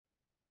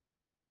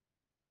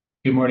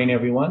Good morning,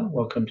 everyone.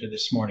 Welcome to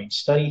this morning's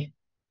study.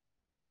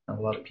 Not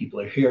a lot of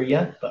people are here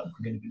yet, but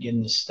we're going to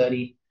begin this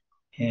study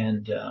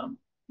and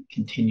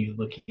continue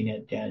looking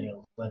at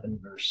Daniel 11,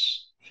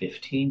 verse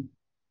 15.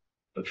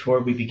 Before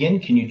we begin,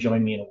 can you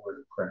join me in a word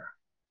of prayer?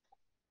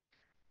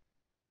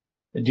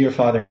 Dear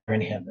Father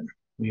in heaven,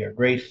 we are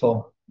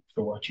grateful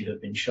for what you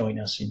have been showing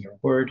us in your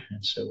word,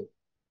 and so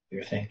we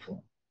are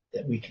thankful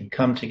that we can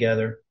come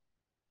together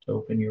to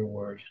open your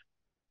word,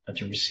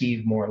 to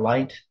receive more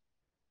light.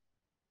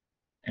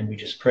 And we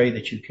just pray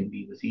that you can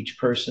be with each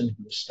person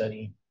who is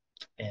studying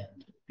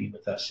and be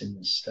with us in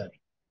this study.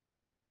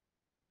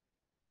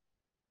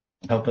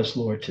 Help us,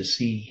 Lord, to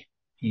see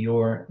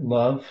your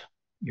love,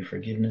 your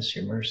forgiveness,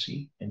 your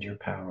mercy, and your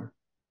power.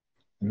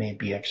 And may it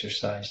be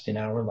exercised in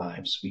our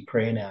lives. We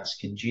pray and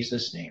ask in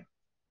Jesus' name.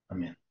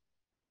 Amen.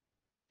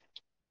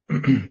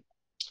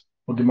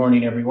 Well, good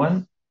morning,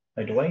 everyone.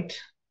 Hi, Dwight.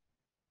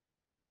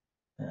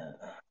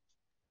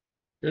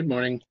 Good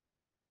morning.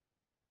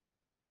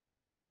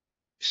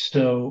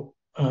 So,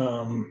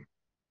 so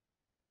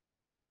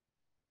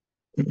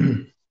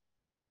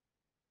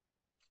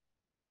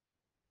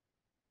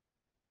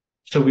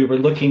we were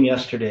looking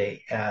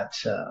yesterday at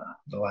the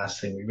last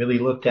thing we really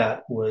looked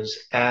at was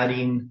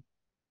adding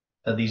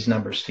these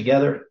numbers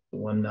together,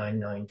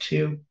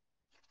 1992.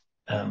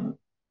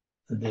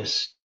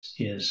 This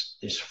is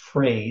this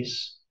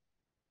phrase.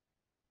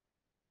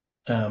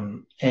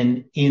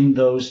 And in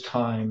those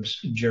times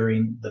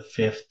during the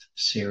Fifth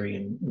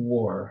Syrian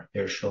War,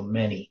 there shall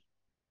many.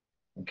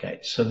 Okay,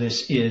 so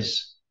this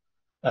is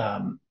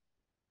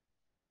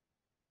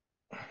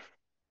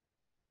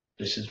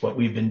what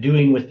we've been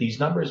doing with these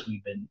numbers.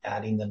 We've been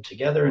adding them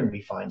together and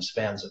we find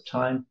spans of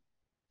time.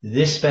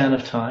 This span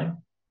of time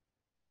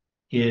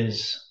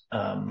is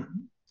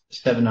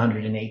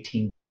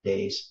 718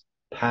 days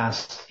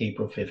past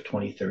April 5th,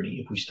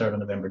 2030, if we start on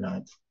November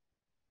 9th,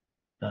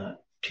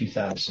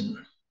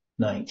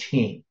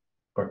 2019,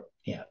 or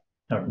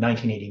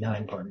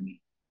 1989, pardon me.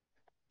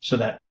 So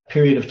that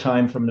period of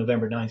time from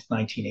November 9th,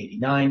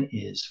 1989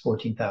 is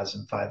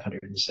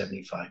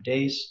 14,575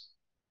 days.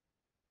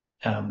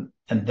 And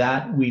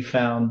that we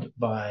found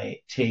by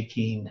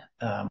taking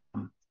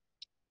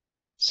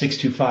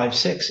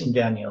 6256 in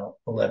Daniel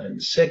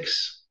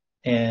 11:6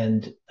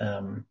 and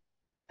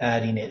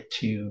adding it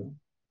to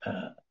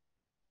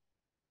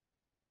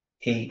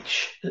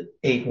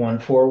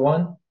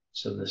H8141.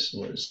 So this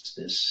was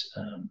this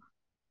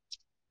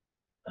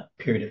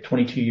period of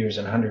 22 years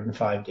and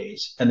 105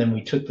 days. And then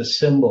we took the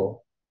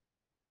symbol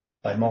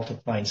by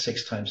multiplying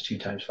 6 times 2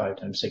 times 5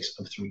 times 6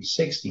 of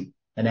 360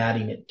 and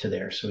adding it to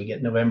there. So we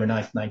get November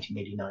 9th,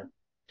 1989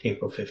 to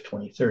April 5th,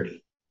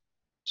 2030.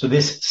 So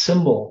this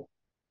symbol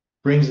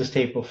brings us to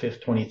April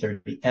 5th,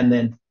 2030, and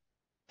then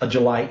a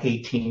July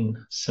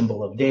 18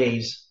 symbol of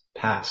days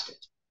past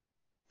it.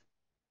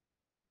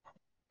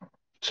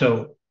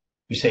 So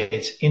you say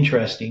it's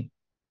interesting.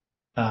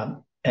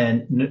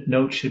 And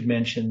note should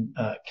mention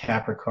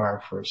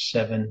Capricorn for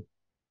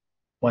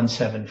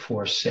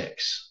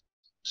 71746.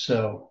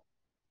 So,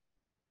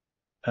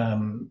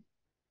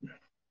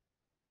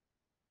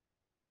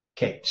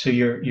 okay, so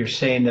you're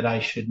saying that I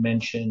should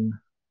mention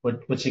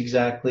what's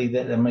exactly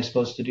that am I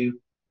supposed to do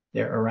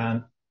there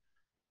around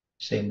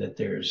saying that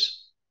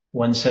there's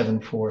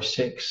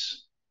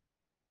 1746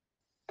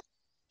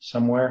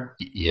 somewhere?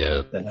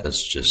 Yeah,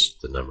 that's just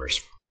the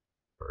numbers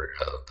for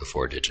the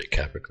 4-digit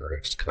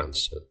Capricorn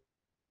constant.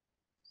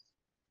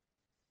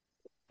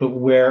 But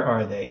where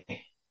are they?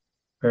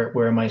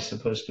 Where am I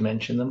supposed to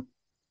mention them?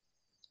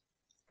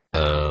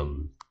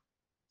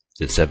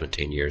 It's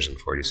 17 years and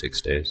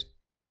 46 days.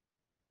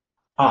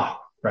 Ah,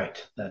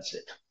 right, that's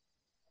it.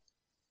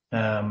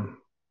 So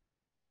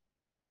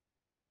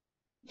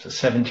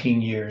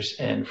 17 years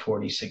and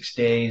 46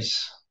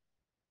 days.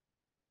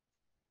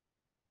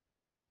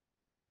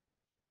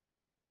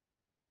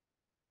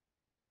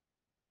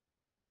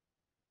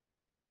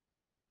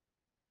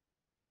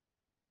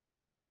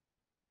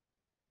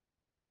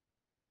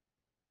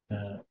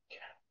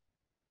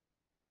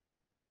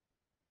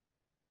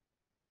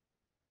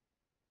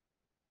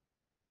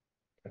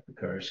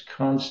 Capricorn is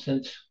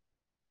constant.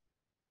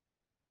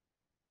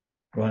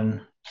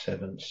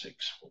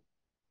 1764.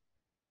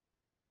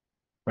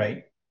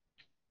 Right?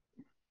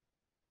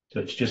 So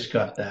it's just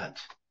got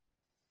that.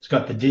 It's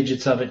got the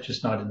digits of it,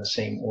 just not in the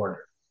same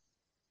order.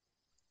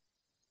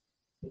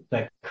 Is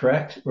that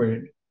correct?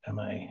 Or am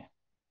I?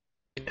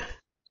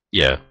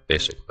 Yeah,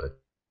 basically.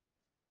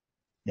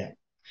 Yeah.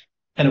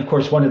 And of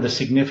course, one of the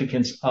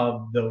significance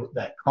of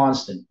that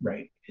constant,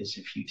 right, is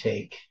if you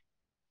take,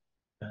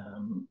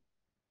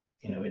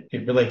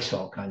 it relates to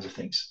all kinds of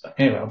things. But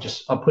anyway,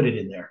 I'll put it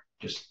in there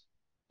just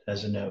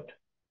as a note.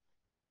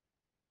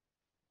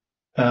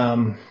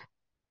 But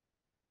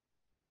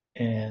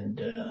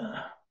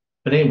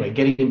anyway,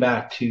 getting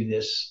back to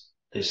this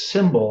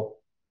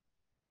symbol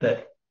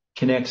that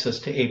connects us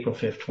to April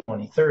 5th,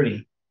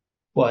 2030,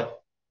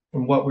 what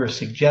we're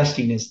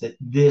suggesting is that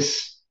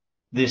this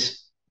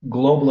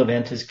global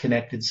event is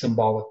connected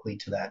symbolically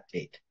to that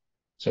date.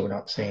 So we're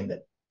not saying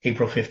that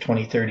April 5th,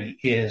 2030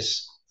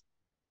 is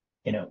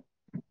you know,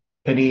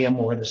 Padium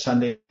or the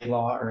Sunday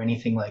law or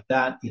anything like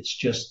that. It's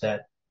just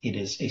that it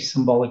is a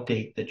symbolic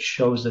date that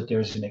shows that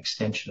there's an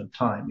extension of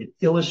time. It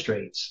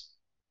illustrates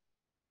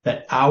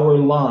that our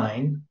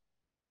line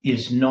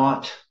is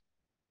not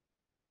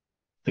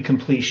the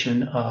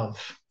completion of,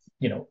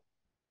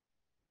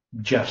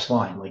 Jeff's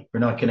line. Like,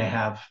 we're not going to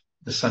have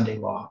the Sunday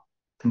law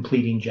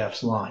completing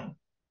Jeff's line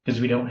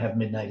because we don't have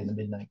midnight in the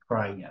midnight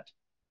cry yet.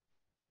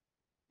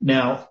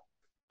 Now,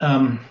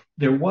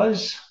 there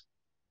was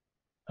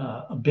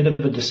a bit of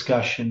a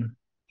discussion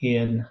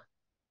on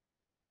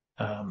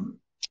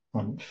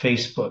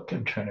Facebook.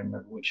 I'm trying to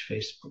remember which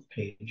Facebook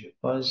page it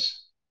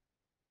was.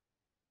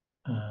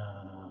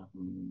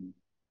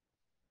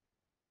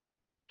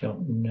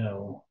 Don't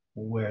know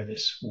where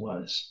this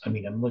was. I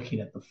mean, I'm looking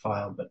at the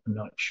file, but I'm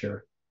not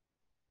sure.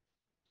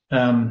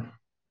 But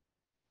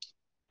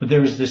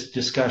there was this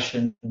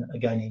discussion, a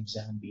guy named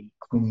Zambi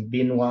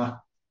Kumbinwa,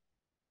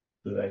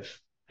 who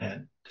I've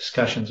had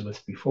discussions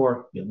with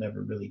before. He'll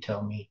never really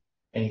tell me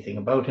anything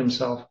about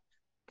himself,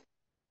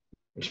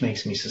 which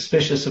makes me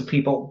suspicious of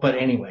people. But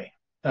anyway,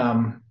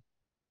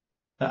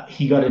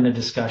 he got in a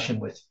discussion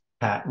with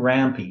Pat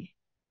Rampey.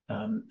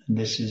 And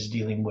this is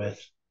dealing with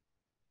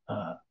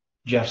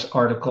Jeff's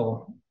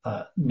article,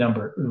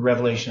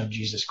 Revelation of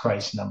Jesus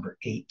Christ, number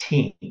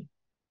 18.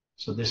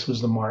 So this was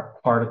the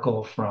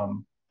article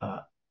from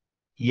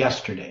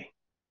yesterday,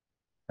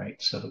 right?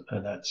 So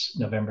that's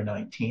November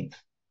 19th.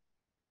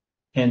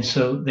 And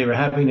so they were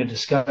having a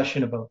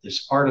discussion about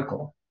this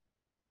article,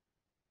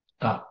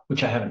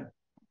 which I haven't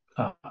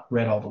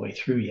read all the way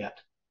through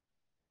yet.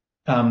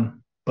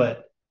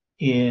 But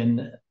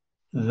in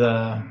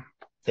the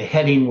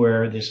heading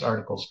where this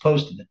article is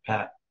posted, that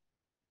Pat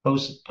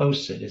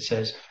posted, it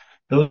says,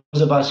 those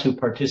of us who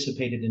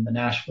participated in the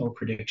Nashville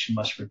prediction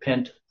must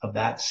repent of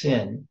that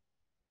sin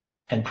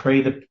and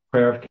pray the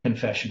prayer of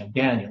confession of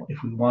Daniel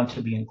if we want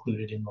to be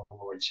included in the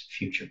Lord's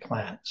future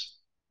plans.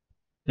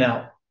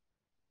 Now,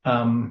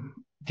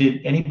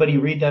 did anybody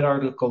read that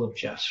article of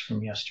Jeff's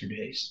from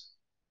yesterday's?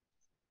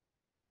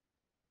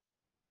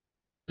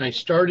 I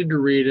started to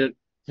read it,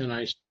 and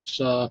I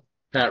saw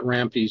Pat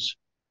Rampey's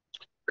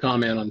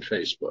comment on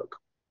Facebook.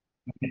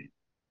 Okay.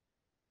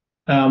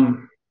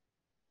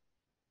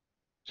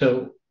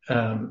 So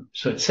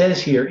it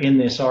says here in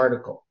this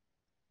article,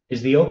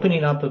 is the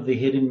opening up of the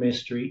hidden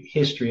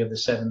history of the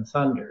seven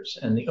thunders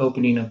and the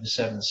opening of the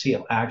seventh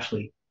seal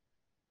actually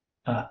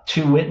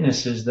two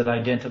witnesses that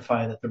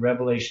identify that the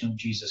revelation of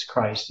Jesus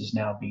Christ is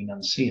now being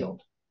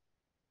unsealed?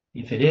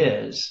 If it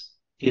is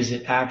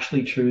it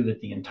actually true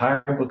that the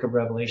entire book of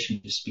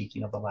Revelation is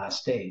speaking of the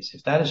last days?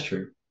 If that is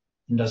true,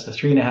 then does the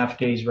 3.5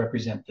 days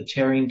represent the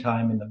tarrying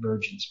time in the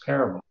virgin's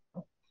parable?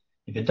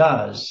 If it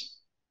does,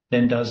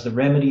 then does the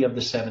remedy of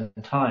the 7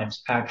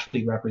 times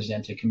actually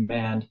represent a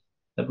command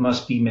that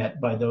must be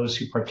met by those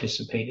who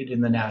participated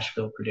in the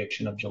Nashville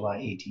prediction of July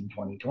 18,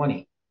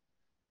 2020?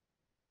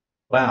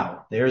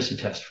 Wow, there's a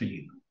test for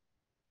you.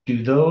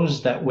 Do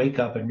those that wake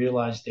up and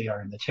realize they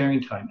are in the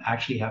tarrying time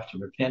actually have to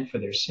repent for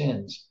their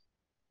sins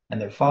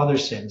and their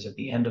father's sins at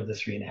the end of the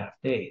 3.5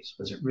 days?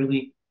 Was it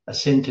really a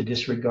sin to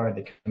disregard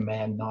the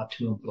command not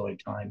to employ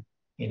time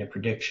in a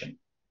prediction?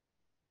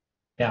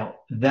 Now,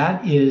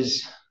 that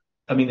is,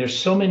 there's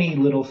so many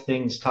little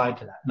things tied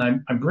to that.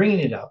 And I'm bringing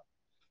it up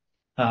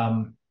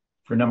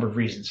for a number of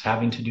reasons,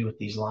 having to do with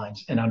these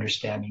lines and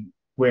understanding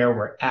where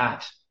we're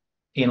at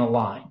in a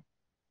line.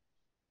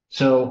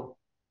 So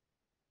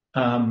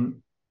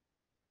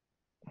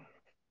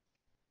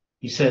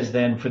he says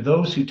then, for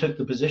those who took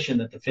the position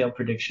that the failed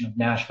prediction of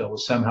Nashville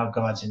was somehow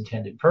God's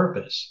intended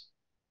purpose,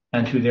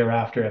 and who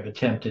thereafter have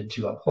attempted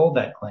to uphold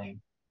that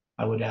claim,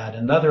 I would add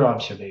another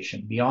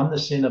observation. Beyond the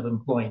sin of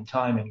employing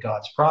time in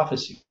God's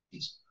prophecies,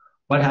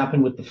 what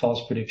happened with the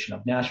false prediction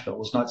of Nashville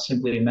was not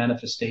simply a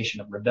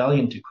manifestation of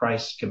rebellion to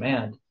Christ's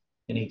command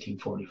in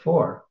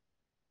 1844.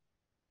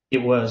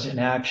 It was an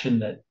action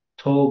that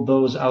told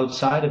those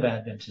outside of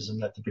Adventism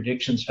that the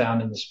predictions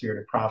found in the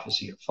spirit of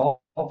prophecy are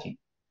faulty.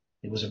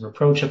 It was a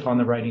reproach upon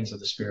the writings of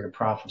the spirit of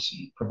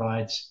prophecy. It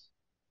provides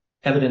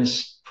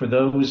evidence for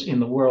those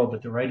in the world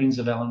that the writings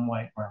of Ellen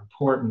White are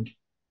important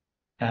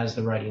as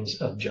the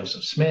writings of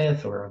Joseph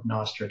Smith or of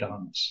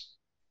Nostradamus.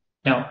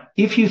 Now,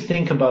 if you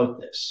think about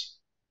this,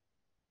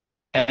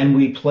 and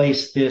we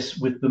place this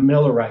with the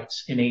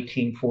Millerites in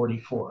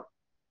 1844,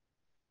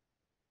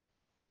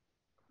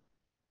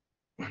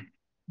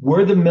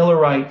 were the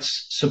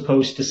Millerites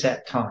supposed to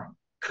set time?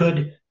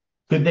 Could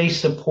they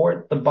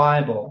support the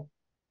Bible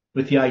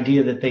with the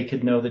idea that they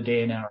could know the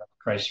day and hour of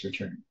Christ's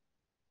return?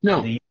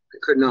 No, they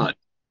could not.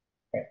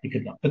 They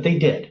could not, but they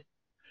did.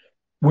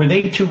 Were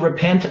they to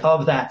repent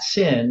of that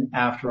sin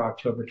after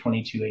October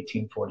 22,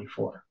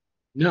 1844?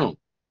 No.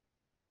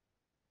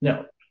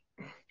 No.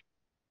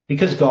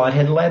 Because God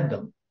had led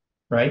them,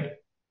 right?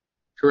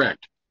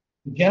 Correct.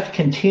 Jeff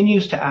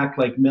continues to act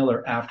like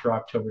Miller after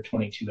October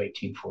 22,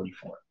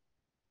 1844.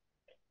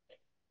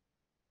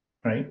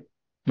 Right?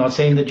 Not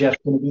saying that Jeff's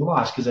going to be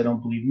lost, because I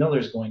don't believe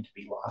Miller's going to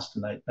be lost,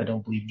 and I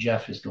don't believe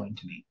Jeff is going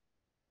to be.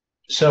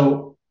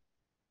 So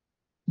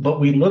but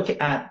we look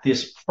at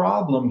this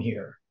problem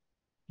here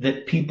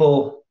that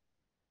people,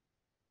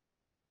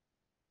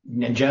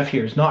 and Jeff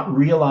here is not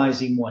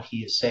realizing what he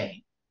is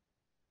saying.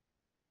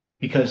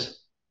 Because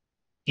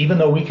even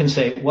though we can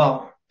say,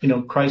 well,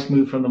 Christ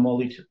moved from the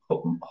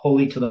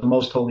holy to the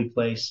most holy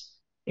place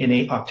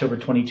in October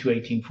 22,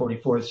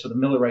 1844, so the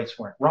Millerites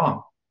weren't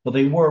wrong. Well,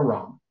 they were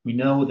wrong. We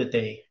know that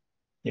they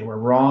were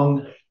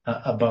wrong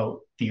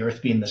about the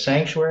earth being the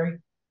sanctuary,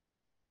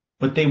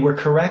 but they were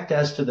correct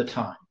as to the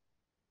time.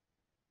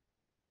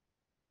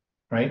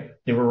 Right?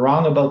 They were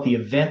wrong about the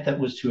event that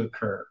was to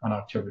occur on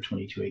October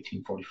 22,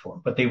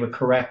 1844, but they were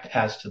correct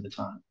as to the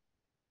time.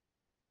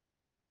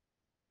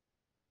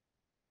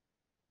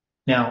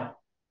 Now,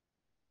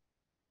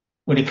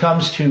 when it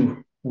comes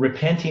to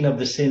repenting of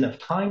the sin of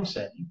time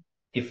setting,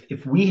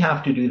 if we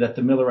have to do that,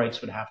 the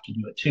Millerites would have to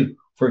do it too,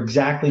 for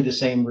exactly the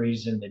same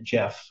reason that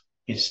Jeff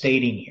is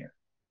stating here.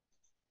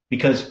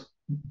 Because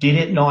did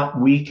it not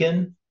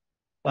weaken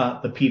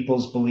the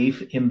people's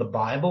belief in the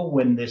Bible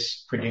when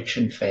this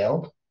prediction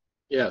failed?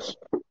 Yes.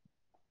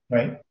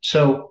 Right.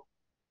 So,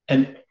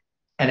 and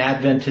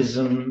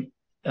Adventism,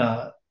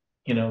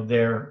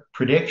 their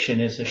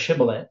prediction is a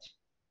shibboleth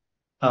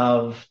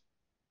of,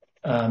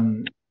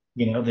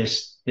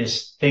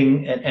 this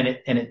thing, and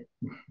it,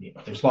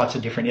 there's lots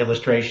of different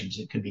illustrations.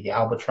 It could be the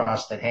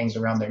albatross that hangs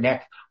around their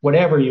neck,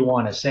 whatever you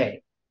want to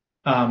say.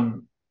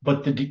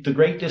 But the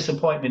great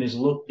disappointment is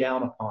looked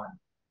down upon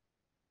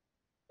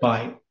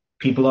by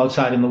people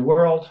outside in the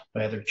world,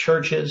 by other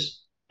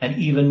churches, and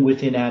even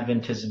within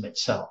Adventism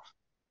itself.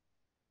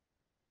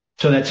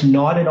 So that's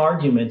not an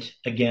argument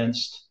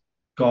against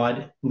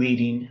God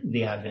leading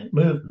the Advent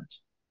movement.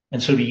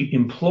 And so to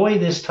employ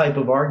this type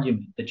of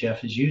argument that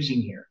Jeff is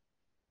using here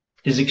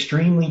is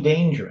extremely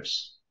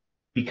dangerous,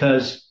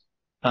 because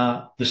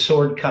the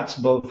sword cuts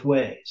both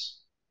ways.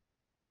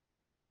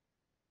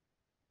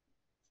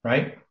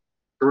 Right?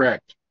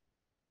 Correct.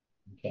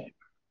 Okay.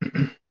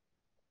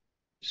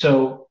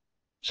 So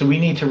we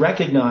need to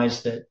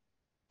recognize that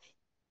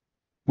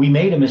we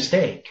made a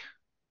mistake,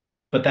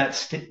 but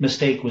that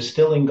mistake was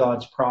still in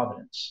God's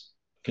providence,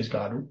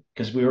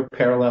 because we were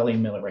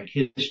paralleling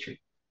Millerite history.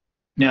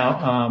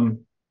 Now,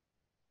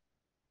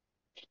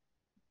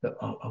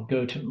 I'll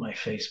go to my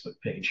Facebook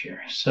page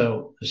here.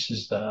 So this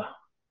is the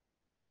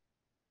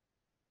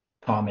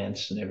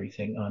comments and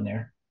everything on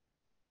there.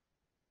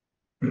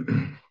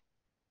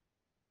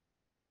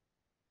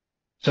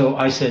 So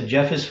I said,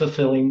 Jeff is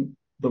fulfilling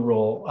the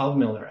role of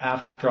Miller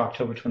after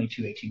October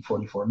 22,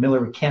 1844. Miller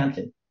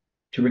recanted.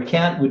 To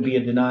recant would be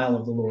a denial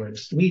of the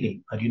Lord's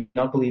leading. I do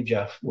not believe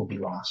Jeff will be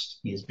lost.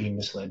 He is being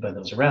misled by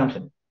those around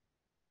him.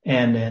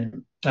 And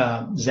then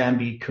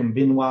Zambi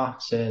Kumbinwa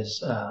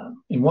says,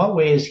 in what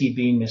way is he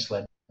being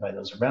misled by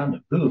those around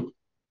him? Who?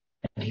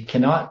 And he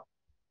cannot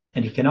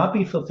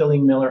be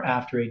fulfilling Miller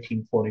after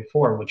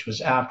 1844, which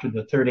was after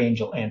the third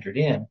angel entered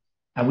in.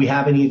 And we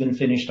haven't even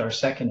finished our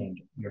second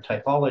angel. Your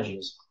typology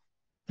is.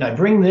 Now I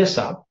bring this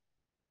up,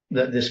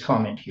 this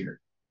comment here,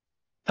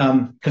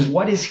 because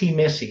what is he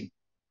missing?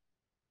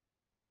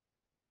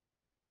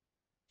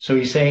 So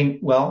he's saying,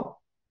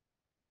 well,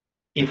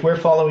 if we're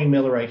following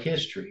Millerite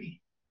history,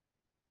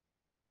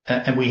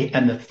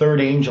 and the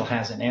third angel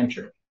hasn't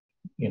entered,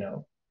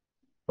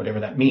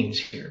 whatever that means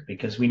here,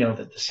 because we know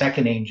that the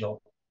second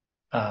angel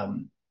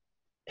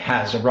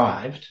has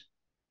arrived.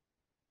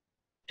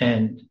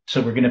 And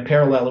so we're going to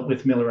parallel it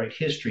with Millerite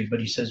history. But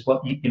he says,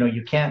 well,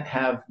 you can't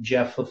have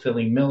Jeff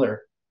fulfilling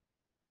Miller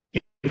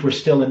if we're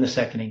still in the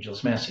second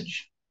angel's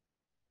message.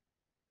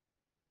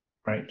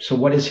 Right? So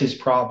what is his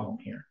problem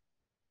here?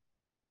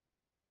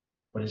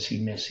 What is he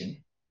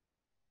missing?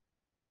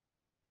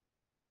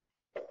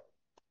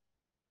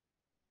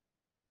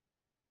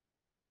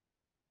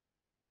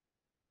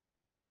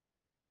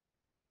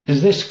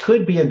 Because this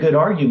could be a good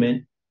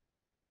argument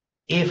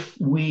if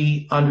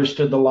we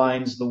understood the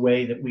lines the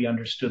way that we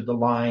understood the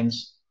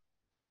lines,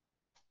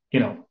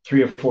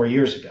 3 or 4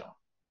 years ago.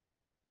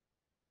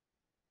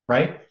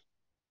 Right?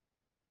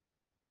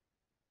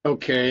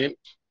 Okay.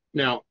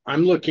 Now,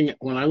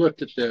 when I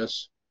looked at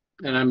this,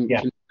 and I'm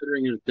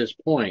considering it at this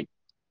point,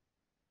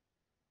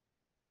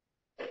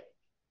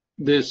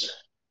 this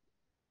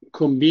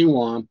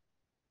Kumbinwa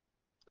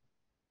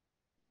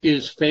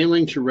is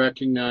failing to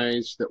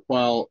recognize that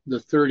while the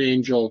third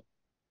angel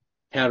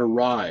had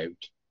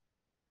arrived,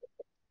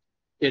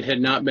 it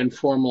had not been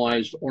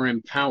formalized or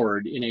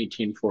empowered in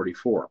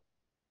 1844.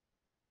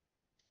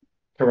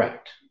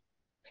 Correct.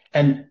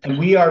 And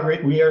we are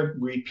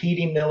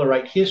repeating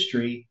Millerite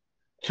history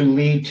to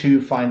lead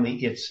to finally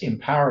its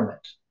empowerment.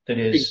 That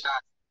is,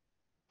 exactly.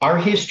 Our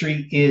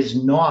history is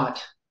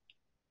not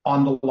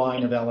on the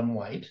line of Ellen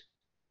White.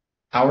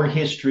 Our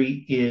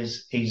history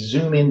is a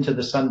zoom into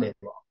the Sunday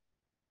law.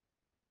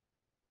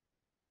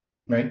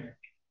 Right?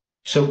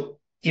 So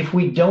if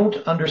we don't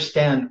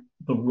understand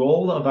the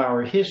role of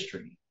our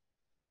history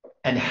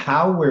and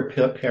how we're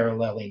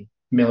paralleling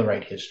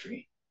Millerite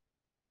history,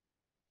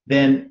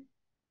 then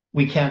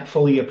we can't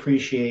fully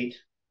appreciate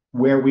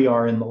where we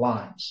are in the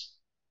lines.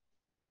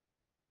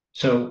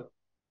 So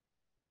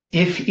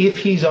if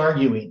he's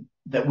arguing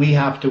that we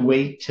have to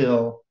wait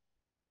till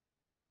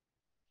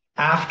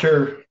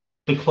after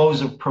the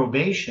close of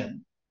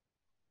probation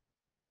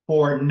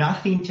for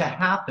nothing to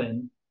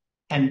happen,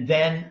 and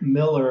then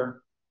Miller's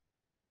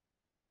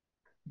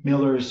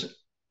Miller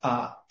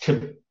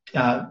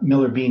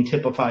being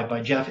typified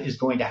by Jeff is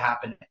going to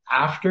happen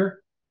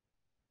after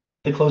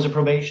the close of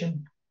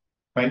probation,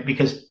 right?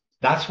 Because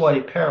that's what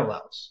it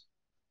parallels,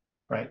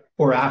 right?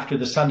 Or after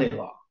the Sunday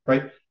law,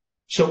 right?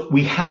 So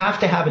we have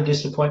to have a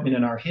disappointment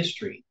in our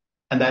history,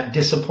 and that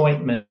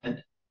disappointment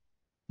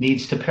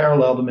needs to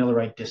parallel the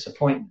Millerite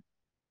disappointment.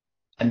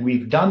 And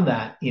we've done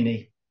that in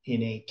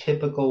a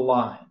typical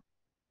line,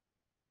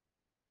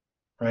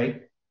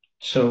 right?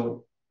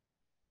 So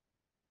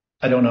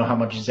I don't know how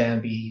much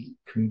Zambi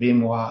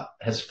Kumbimwa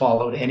has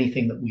followed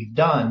anything that we've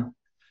done,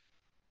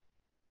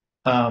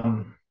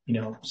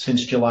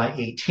 since July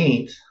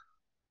 18th,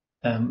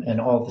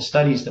 and all the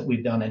studies that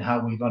we've done and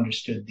how we've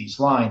understood these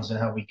lines and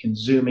how we can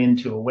zoom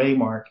into a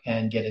waymark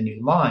and get a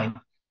new line,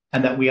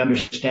 and that we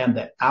understand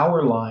that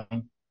our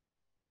line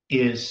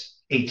is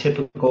a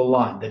typical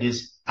line. That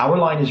is, our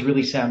line is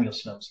really Samuel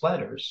Snow's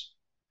letters,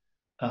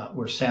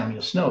 where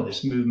Samuel Snow,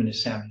 this movement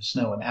is Samuel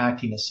Snow and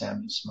acting as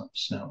Samuel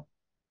Snow.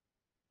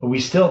 But we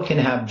still can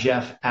have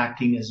Jeff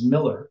acting as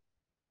Miller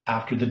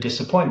after the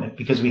disappointment,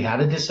 because we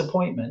had a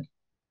disappointment.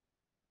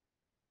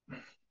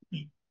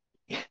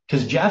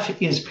 Because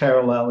Jeff is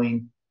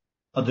paralleling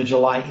the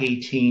July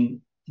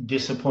 18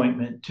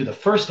 disappointment to the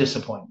first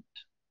disappointment,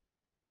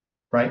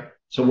 right?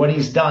 So what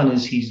he's done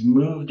is he's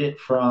moved it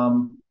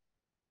from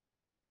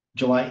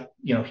July,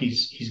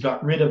 he's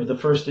got rid of the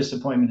first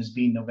disappointment as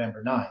being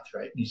November 9th,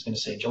 right? And he's going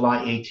to say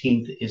July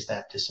 18th is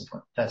that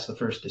disappointment. That's the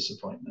first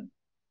disappointment.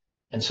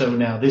 And so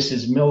now this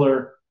is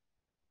Miller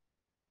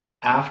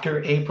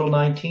after April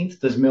 19th.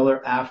 Does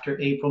Miller after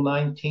April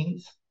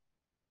 19th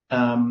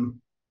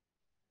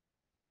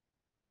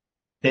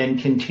then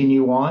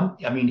continue on?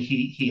 I mean,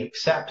 he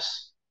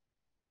accepts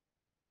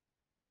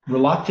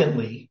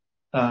reluctantly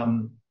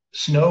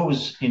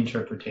Snow's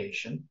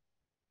interpretation.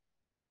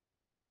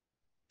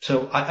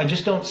 So I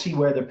just don't see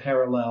where the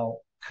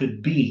parallel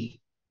could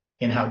be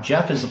in how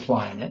Jeff is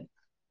applying it.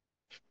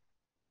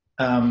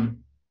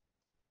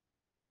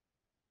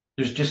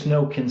 There's just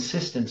no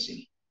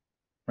consistency,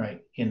 right,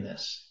 in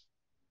this.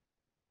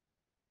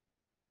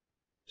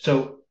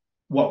 So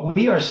what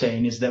we are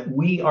saying is that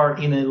we are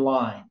in a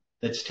line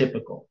that's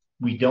typical.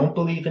 We don't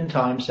believe in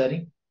time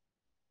setting.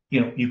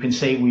 You can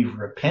say we've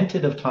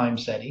repented of time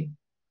setting.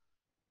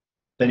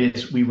 That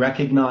is, we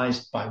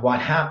recognize by what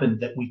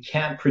happened that we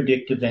can't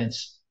predict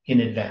events in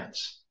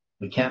advance.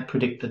 We can't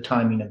predict the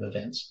timing of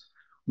events.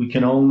 We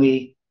can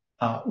only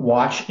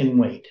watch and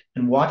wait.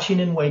 And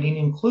watching and waiting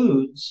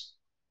includes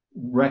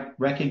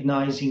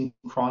recognizing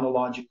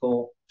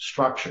chronological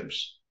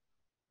structures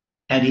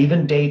and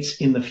even dates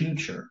in the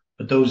future.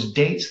 But those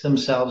dates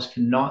themselves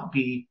cannot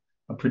be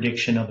a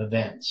prediction of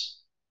events.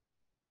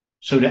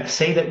 So to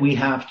say that we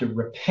have to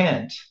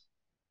repent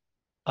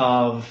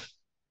of,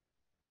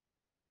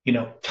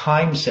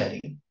 time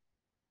setting,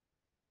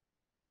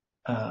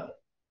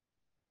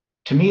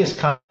 to me is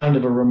kind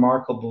of a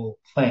remarkable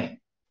claim.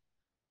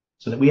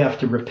 So that we have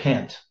to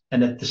repent,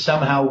 and that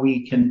somehow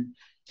we can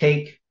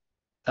take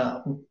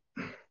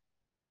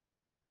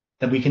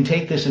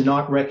this and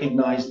not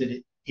recognize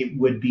that it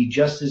would be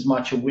just as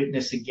much a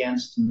witness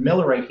against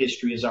Millerite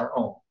history as our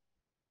own.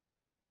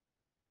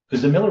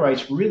 Because the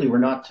Millerites really were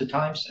not to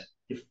time set.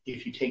 If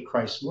you take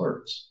Christ's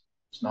words,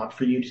 it's not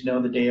for you to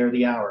know the day or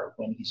the hour of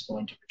when he's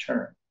going to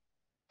return.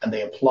 And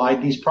they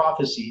applied these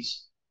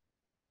prophecies.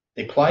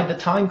 They applied the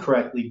time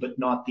correctly, but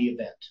not the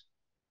event.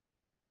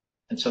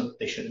 And so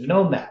they should have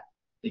known that.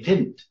 They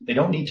didn't. They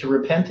don't need to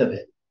repent of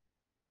it.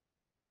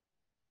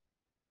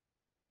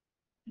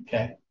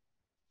 Okay.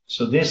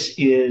 So this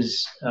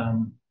is,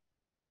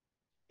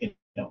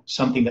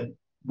 something that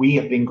we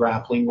have been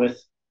grappling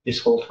with this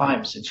whole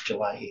time since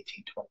July 18,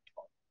 2020.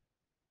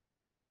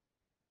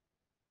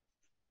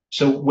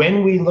 So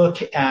when we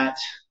look at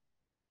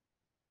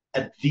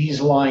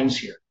these lines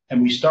here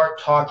and we start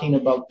talking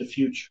about the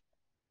future,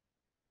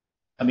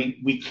 I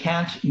mean, we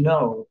can't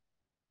know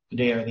the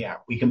day or the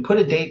hour. We can put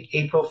a date,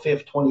 April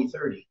 5th,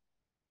 2030,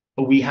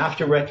 but we have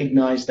to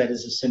recognize that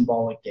as a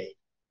symbolic date.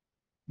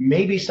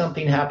 Maybe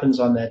something happens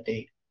on that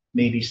date.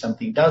 Maybe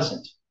something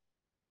doesn't.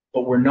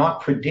 But we're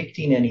not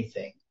predicting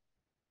anything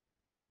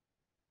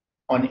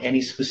on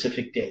any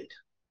specific date.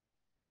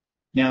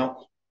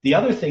 Now, the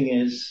other thing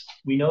is,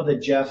 we know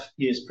that Jeff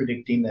is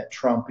predicting that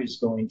Trump is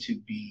going to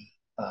be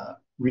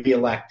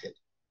reelected,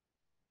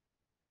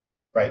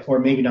 right? Or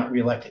maybe not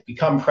reelected,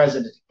 become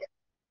president again,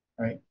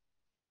 right?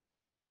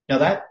 Now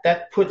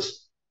that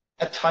puts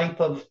a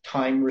type of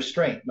time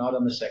restraint, not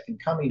on the second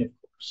coming, of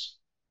course.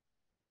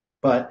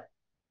 But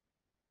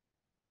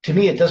to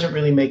me, it doesn't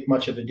really make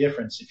much of a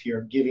difference if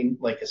you're giving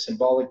like a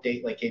symbolic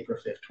date like April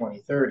 5th,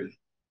 2030,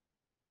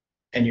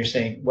 and you're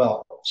saying,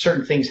 well,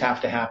 certain things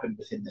have to happen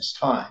within this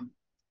time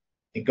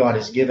that God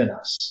has given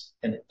us,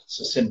 and it's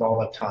a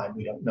symbolic time.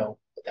 We don't know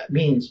what that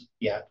means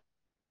yet.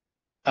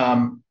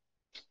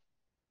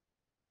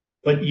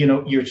 But,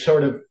 you're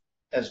sort of,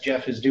 as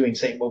Jeff is doing,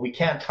 saying, well, we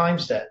can't time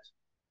set,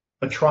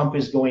 but Trump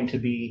is going to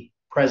be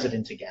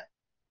president again.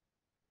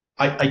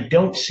 I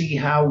don't see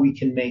how we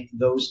can make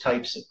those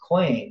types of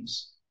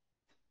claims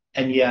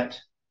and yet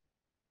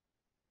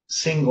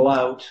single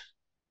out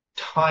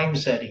time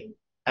setting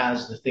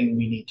as the thing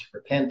we need to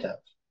repent of.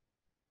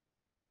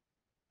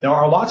 There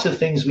are lots of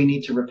things we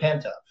need to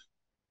repent of.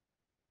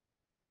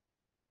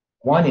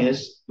 One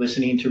is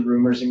listening to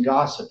rumors and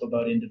gossip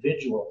about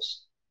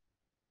individuals.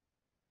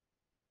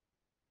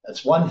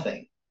 That's one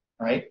thing,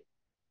 right?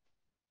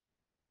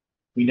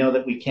 We know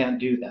that we can't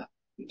do that.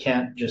 We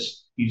can't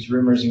just use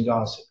rumors and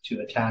gossip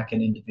to attack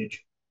an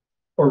individual,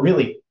 or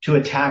really to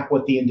attack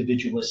what the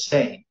individual is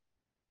saying.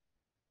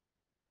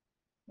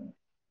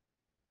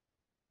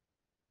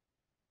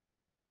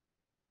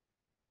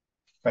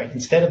 Right?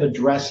 Instead of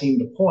addressing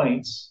the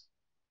points,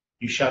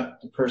 you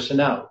shut the person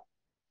out.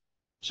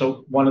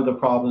 So one of the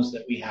problems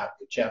that we have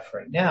with Jeff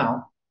right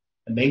now,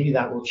 and maybe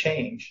that will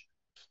change,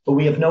 but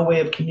we have no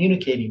way of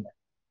communicating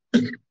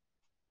that.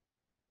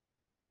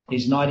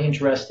 He's not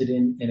interested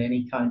in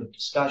any kind of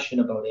discussion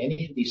about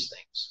any of these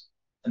things.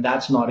 And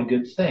that's not a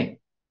good thing.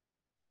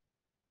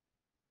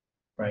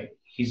 Right?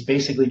 He's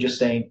basically just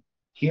saying,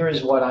 here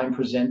is what I'm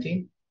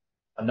presenting.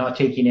 I'm not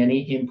taking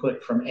any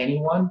input from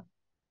anyone,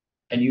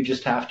 and you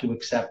just have to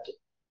accept it.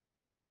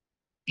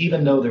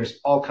 Even though there's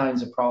all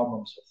kinds of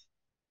problems with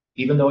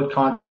it. Even though it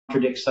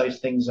contradicts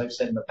things I've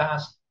said in the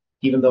past,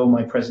 even though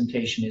my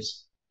presentation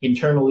is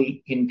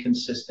internally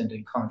inconsistent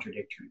and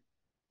contradictory.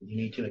 You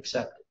need to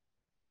accept it.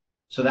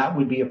 So that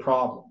would be a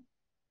problem,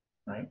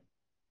 right?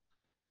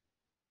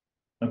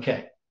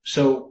 Okay,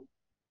 so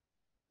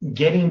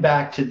getting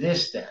back to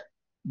this then,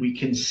 we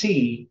can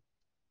see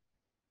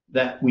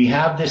that we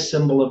have this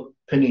symbol of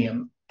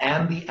Paneum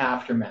and the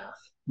aftermath,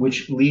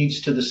 which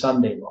leads to the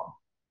Sunday law.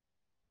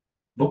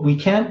 But we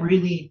can't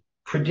really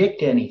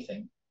predict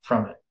anything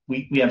from it.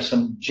 We have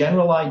some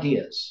general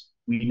ideas.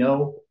 We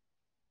know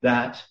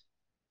that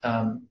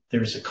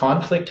there's a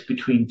conflict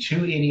between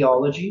two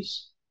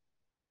ideologies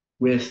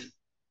with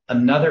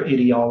another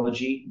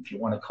ideology, if you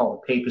want to call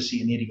it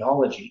papacy an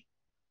ideology,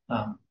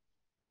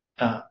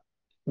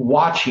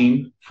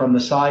 watching from the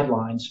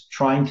sidelines,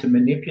 trying to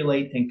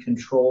manipulate and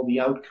control the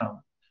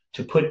outcome,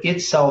 to put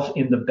itself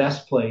in the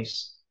best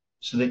place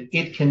so that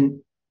it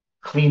can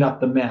clean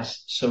up the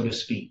mess, so to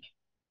speak.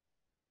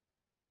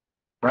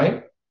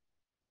 Right?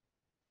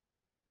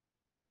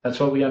 That's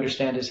what we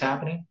understand is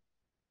happening?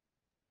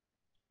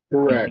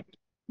 Correct.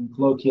 In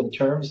colloquial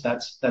terms,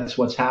 that's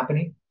what's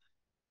happening.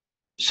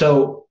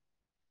 So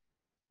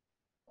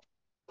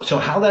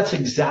how that's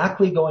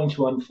exactly going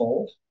to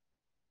unfold,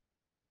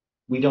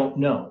 we don't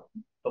know.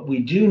 But we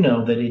do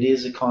know that it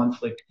is a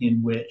conflict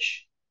in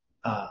which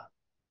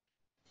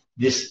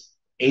this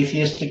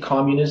atheistic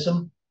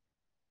communism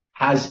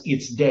has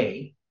its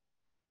day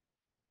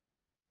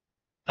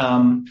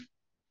to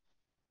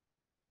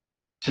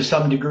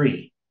some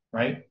degree,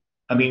 right?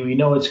 I mean, we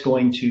know it's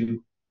going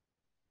to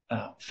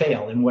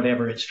fail in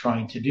whatever it's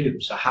trying to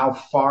do. So how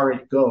far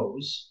it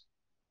goes,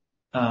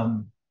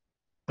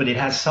 but it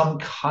has some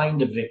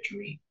kind of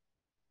victory.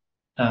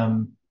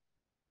 And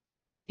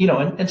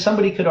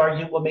somebody could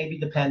argue, well, maybe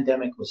the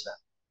pandemic was that,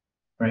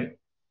 right?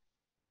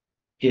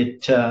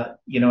 It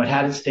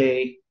had its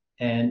day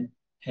and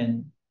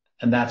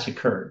that's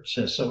occurred.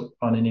 So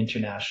on an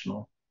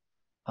international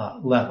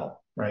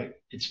level, right?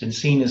 It's been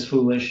seen as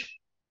foolish,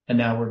 and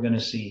now we're going to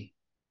see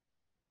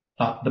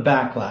the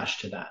backlash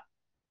to that.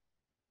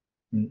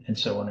 And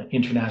so on an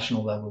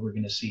international level, we're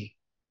going to see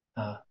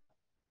the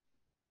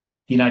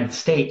United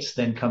States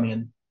then come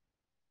in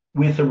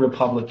with a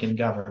Republican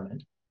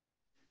government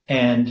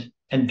and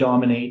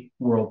dominate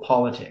world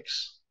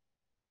politics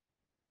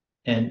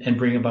and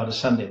bring about a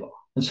Sunday law.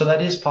 And so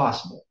that is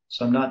possible.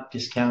 So I'm not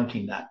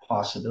discounting that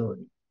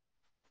possibility.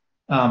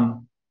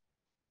 But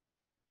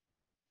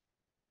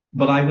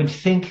I would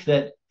think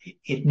that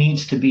it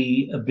needs to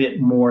be a bit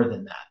more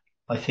than that.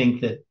 I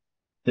think that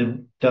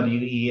the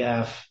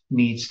WEF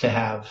needs to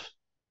have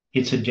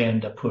its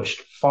agenda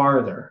pushed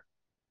farther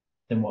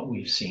than what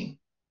we've seen.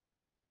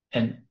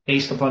 And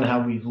based upon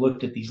how we've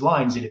looked at these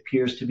lines, it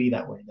appears to be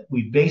that way, that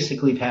we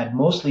basically have had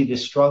mostly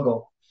this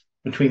struggle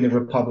between the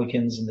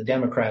Republicans and the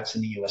Democrats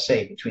in the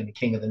USA, between the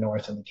King of the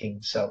North and the King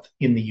of the South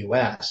in the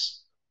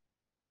US.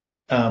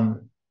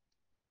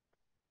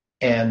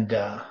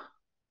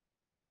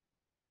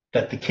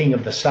 That the King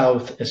of the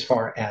South, as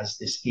far as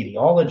this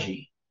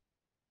ideology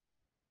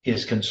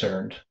is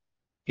concerned,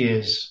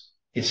 is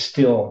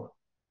still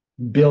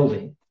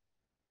building.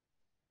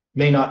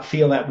 May not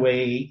feel that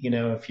way,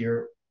 if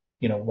you're,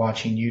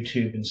 watching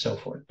YouTube and so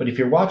forth. But if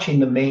you're watching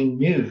the main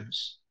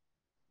news,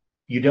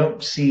 you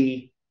don't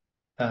see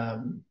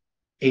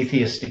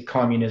atheistic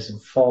communism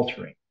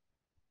faltering.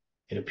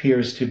 It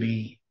appears to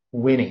be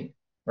winning,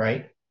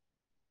 right?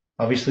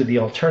 Obviously, the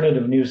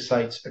alternative news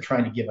sites are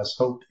trying to give us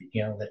hope,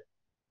 that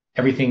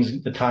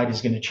the tide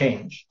is going to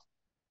change.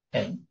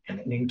 And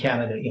in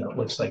Canada, it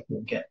looks like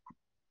we'll get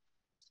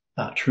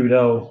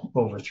Trudeau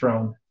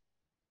overthrown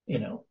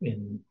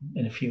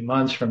in a few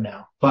months from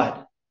now.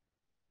 But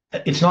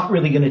it's not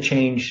really going to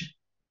change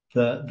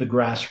the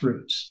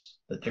grassroots.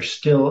 That there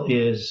still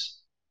is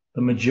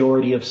the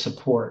majority of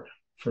support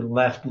for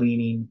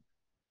left-leaning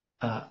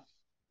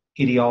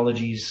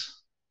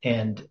ideologies,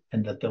 and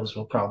that those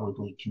will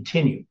probably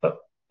continue. But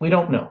we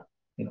don't know.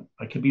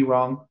 I could be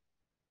wrong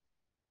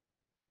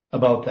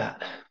about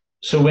that.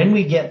 So when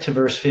we get to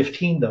verse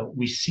 15, though,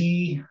 we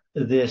see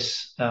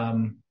this,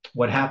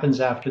 what happens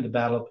after the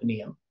Battle of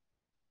Panium.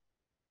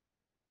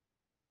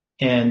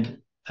 And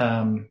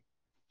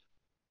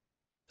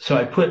so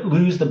I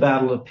lose the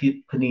Battle of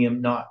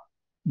Panium,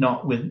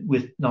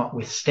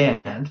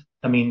 notwithstand.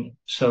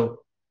 So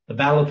the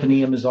Battle of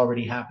Panium has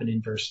already happened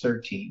in verse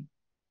 13.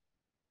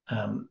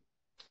 And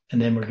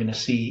then we're going to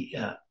see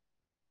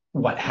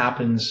what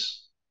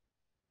happens,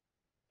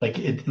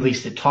 at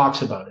least it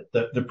talks about it,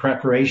 the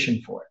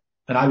preparation for it.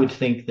 And I would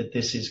think that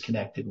this is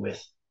connected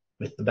with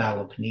the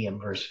Battle of Panium,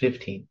 verse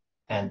 15,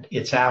 and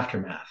its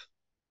aftermath.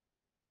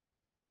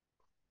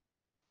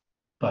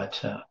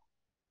 But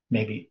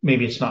maybe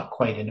it's not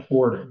quite in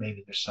order.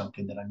 Maybe there's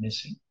something that I'm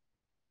missing.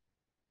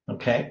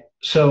 Okay,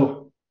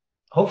 so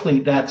hopefully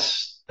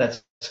that's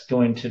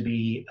going to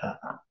be.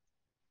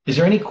 Is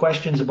there any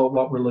questions about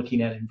what we're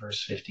looking at in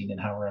verse 15 and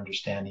how we're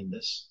understanding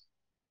this?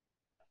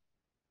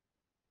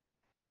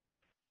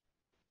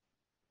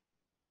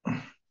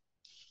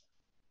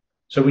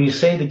 So when you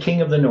say the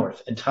king of the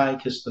north,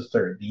 Antiochus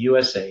III, the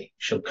USA,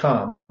 shall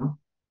come,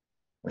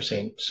 we're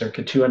saying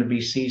circa 200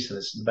 BC, so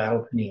this is the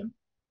Battle of Panium.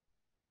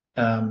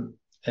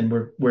 And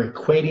we're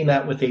equating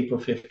that with April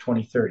 5th,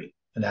 2030.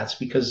 And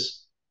that's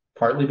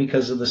partly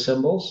because of the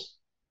symbols,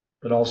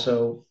 but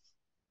also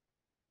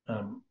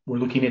we're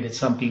looking at it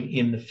something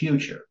in the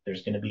future.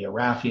 There's going to be a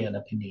raphia and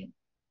a Panium.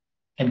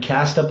 And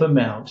cast up a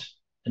mount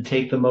and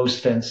take the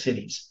most fenced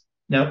cities.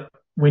 Now,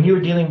 when you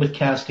were dealing with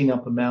casting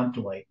up a mount,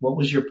 Dwight, what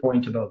was your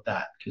point about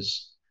that?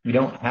 Because we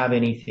don't have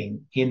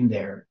anything in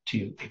there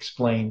to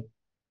explain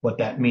what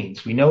that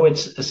means. We know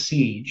it's a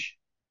siege,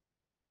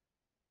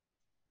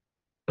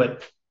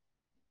 but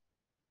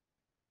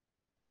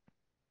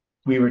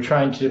we were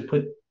trying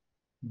to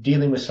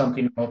dealing with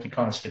something about the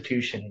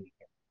Constitution in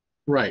here.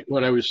 Right.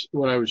 What I was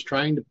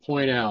trying to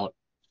point out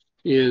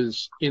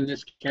is in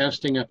this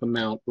casting up a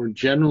mount, we're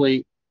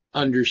generally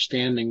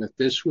understanding that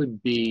this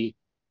would be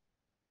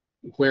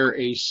where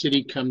a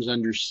city comes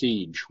under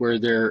siege,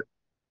 where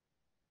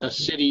a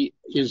city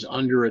is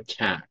under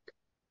attack.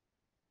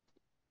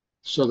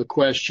 So the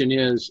question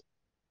is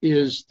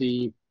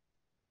the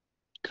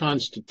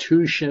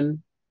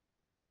Constitution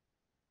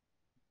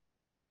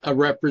a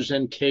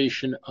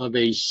representation of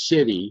a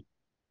city?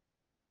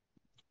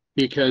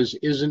 Because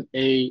isn't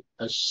a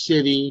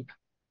city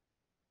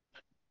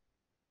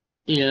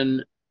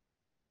in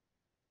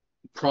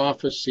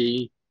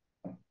prophecy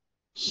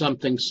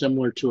something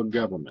similar to a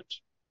government?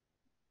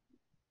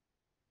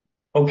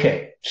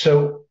 Okay,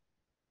 so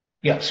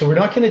we're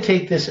not going to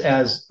take this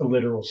as a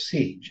literal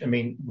siege. I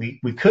mean,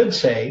 we could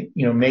say,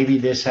 maybe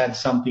this had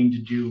something to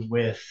do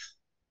with,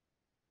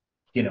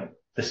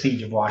 the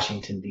siege of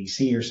Washington,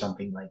 D.C. or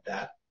something like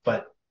that.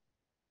 But,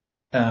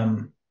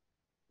 I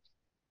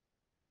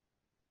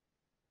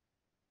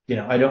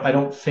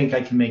don't think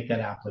I can make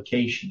that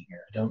application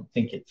here. I don't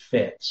think it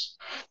fits.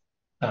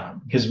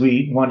 Because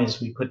we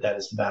put that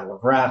as the Battle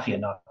of Raphia,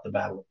 not the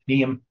Battle of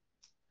Panium.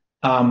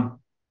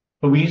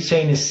 But we're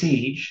saying a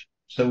siege.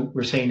 So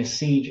we're saying a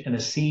siege, and a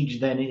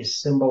siege then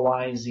is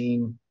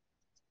symbolizing,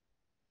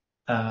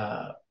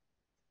 how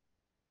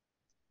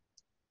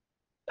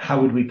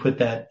would we put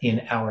that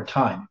in our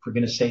time? If we're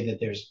going to say that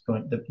there's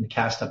going to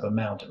cast up a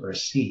mount or a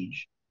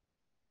siege.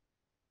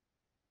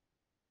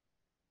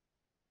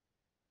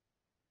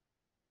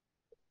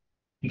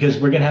 Because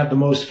we're going to have the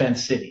most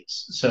fenced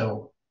cities.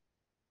 So,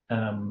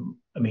 are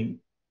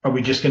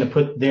we just going to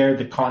put there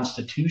the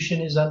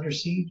Constitution is under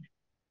siege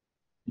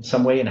in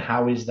some way? And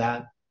how is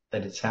that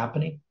it's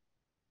happening?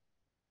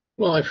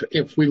 Well,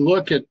 if we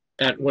look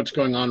at what's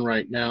going on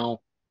right now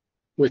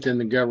within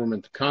the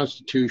government, the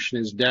Constitution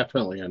is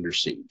definitely under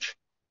siege.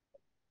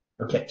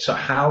 Okay, so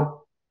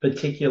how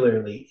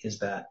particularly is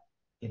that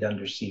it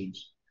under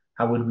siege?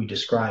 How would we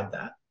describe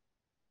that?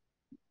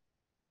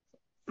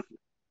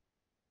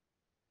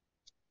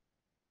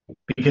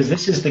 Because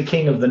this is the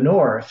king of the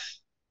north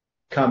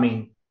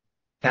coming,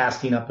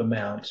 casting up a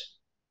mount.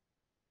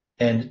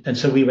 And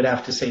so we would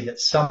have to say that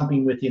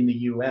something within the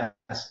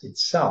U.S.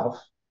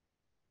 itself.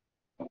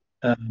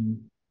 The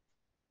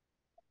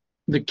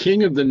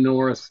king of the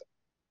north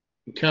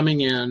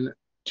coming in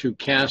to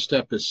cast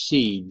up a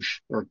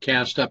siege or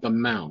cast up a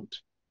mount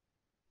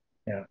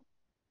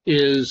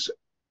is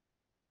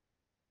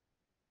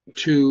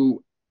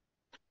to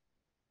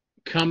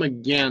come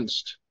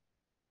against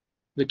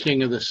the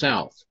king of the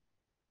south.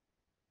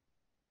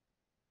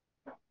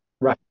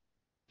 Right.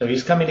 So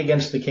he's coming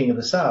against the king of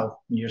the south,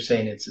 and you're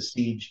saying it's a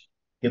siege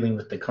dealing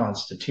with the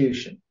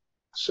Constitution.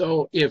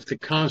 So if the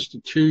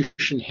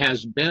Constitution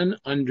has been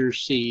under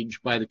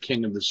siege by the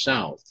king of the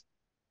south,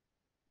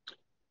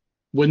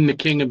 wouldn't the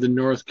king of the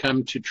north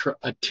come to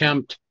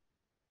attempt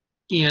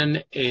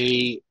in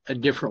a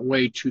different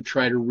way to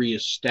try to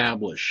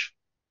reestablish.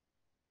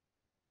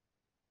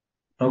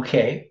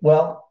 Okay.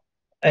 Well,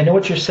 I know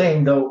what you're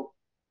saying, though.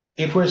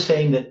 If we're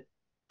saying that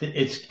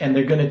and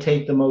they're going to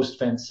take the most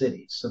fenced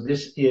cities. So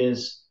this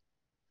is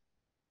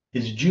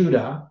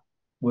Judah,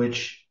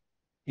 which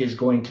is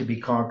going to be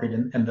conquered,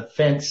 and the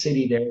fenced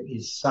city there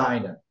is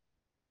Sidon.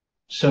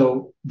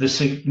 So the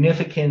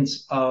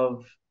significance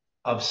of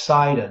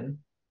Sidon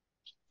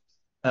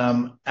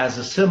as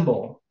a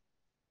symbol,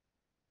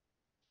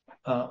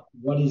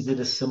 what is it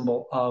a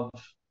symbol of?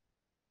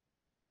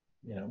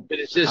 But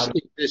is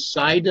this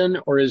Sidon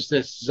or is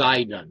this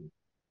Zidon?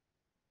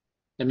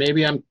 And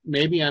maybe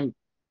I'm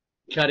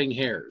cutting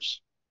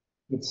hairs.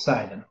 It's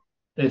Sidon.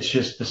 It's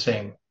just the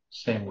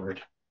same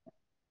word,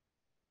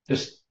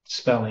 just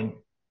spelling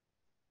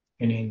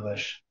in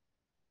English.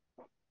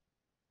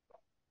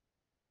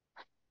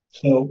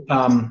 So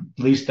at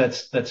least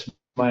that's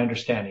my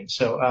understanding.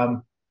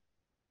 So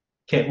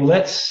okay,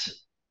 well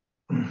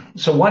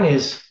so one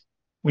is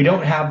we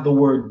don't have the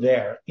word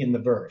there in the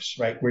verse,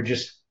 right? We're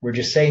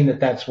just saying that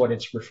that's what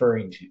it's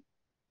referring to.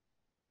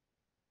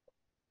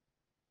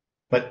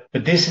 But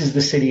this is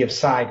the city of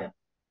Sidon,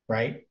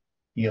 right?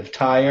 You have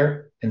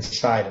Tyre and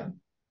Sidon.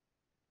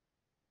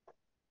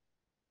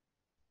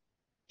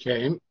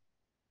 Okay.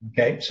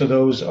 Okay, so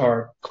those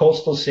are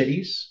coastal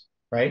cities,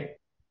 right?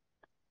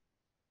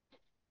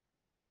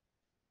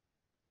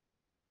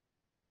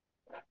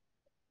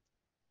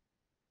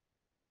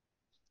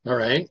 All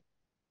right.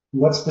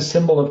 What's the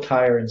symbol of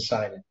Tyre and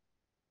Sidon?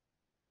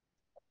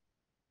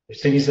 The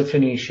cities of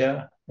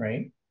Phoenicia,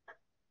 right?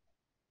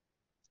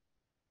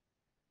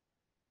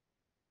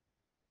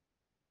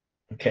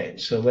 Okay,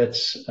 so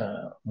let's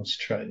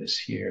try this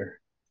here.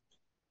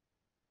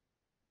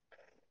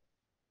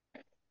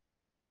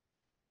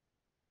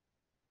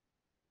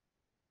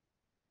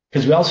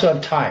 Because we also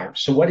have Tyre.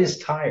 So what is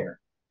Tyre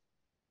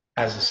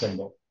as a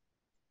symbol?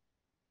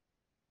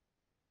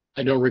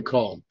 I don't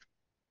recall.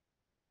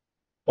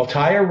 Well,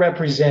 Tyre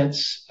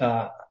represents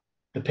the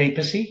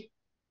papacy,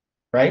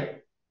 right?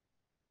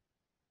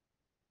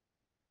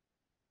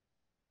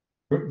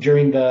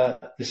 During the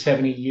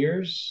 70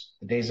 years,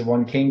 the days of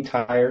one king,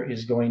 Tyre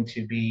is going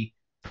to be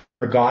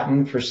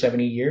forgotten for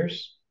 70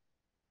 years.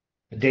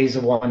 The days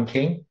of one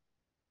king.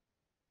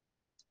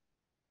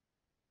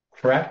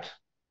 Correct?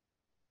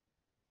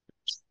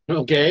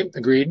 Okay,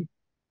 agreed.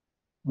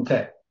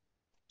 Okay.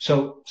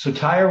 So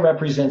Tyre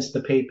represents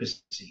the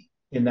papacy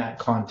in that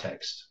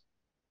context.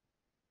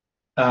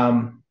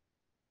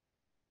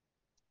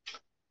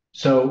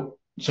 So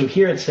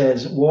here it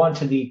says, woe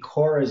unto thee,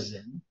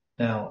 Chorazin.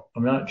 Now,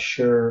 I'm not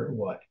sure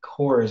what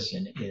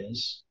Chorazin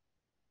is.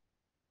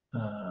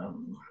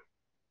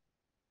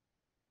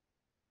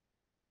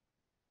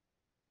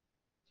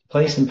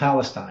 Place in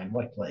Palestine.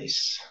 What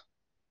place?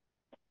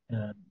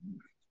 A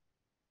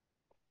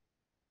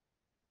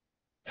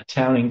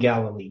town in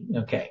Galilee.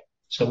 Okay.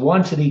 So woe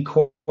unto thee,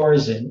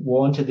 Chorazin.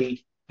 Woe unto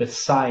thee,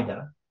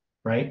 Bethsaida.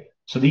 Right?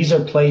 So these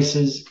are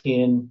places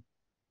in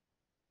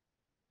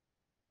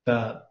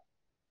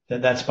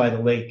that's by the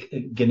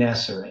lake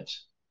Gennesaret.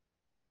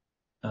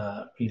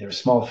 Either a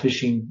small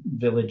fishing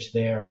village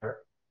there,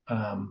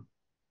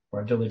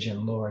 or a village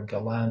in Lower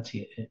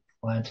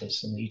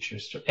Galantis in the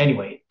Eastern.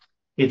 Anyway,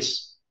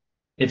 it's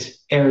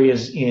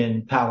areas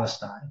in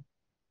Palestine.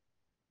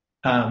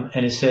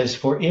 And it says,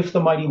 for if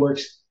the mighty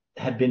works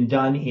had been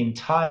done in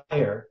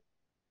Tyre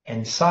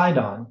and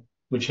Sidon,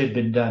 which had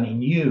been done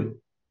in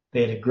you,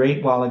 they had a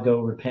great while ago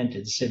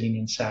repented, sitting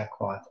in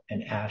sackcloth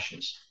and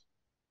ashes.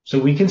 So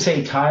we can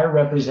say Tyre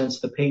represents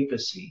the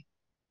papacy,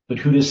 but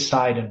who does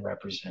Sidon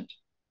represent?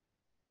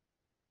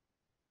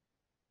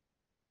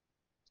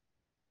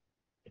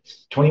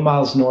 It's 20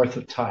 miles north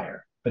of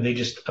Tyre. Are they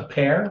just a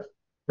pair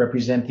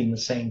representing the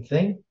same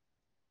thing?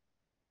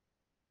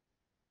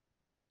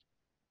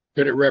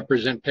 Could it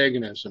represent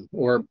paganism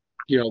or,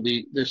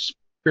 the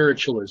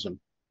spiritualism?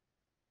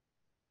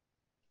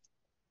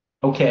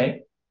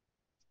 Okay.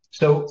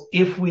 So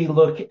if we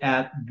look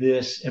at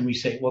this and we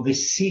say, well,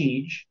 this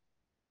siege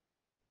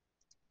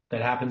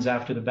that happens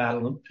after the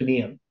Battle of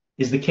Panium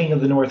is the king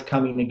of the north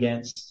coming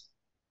against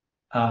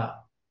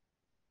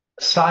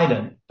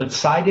Sidon, but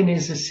Sidon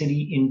is a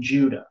city in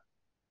Judah,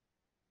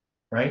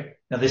 right?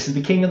 Now, this is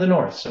the king of the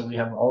north. So we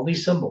have all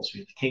these symbols.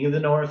 We have the king of the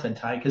north,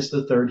 Antiochus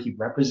III. He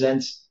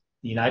represents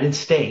the United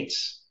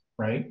States,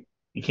 right?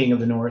 The king of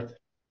the north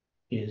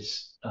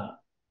is the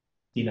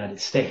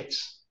United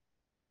States.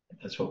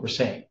 That's what we're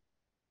saying.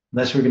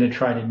 Unless we're going to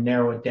try to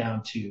narrow it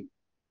down to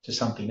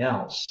something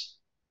else.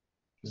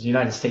 Because the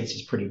United States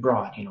is pretty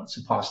broad. It's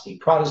apostate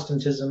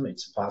Protestantism,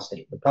 it's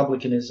apostate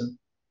republicanism.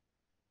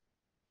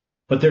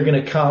 But they're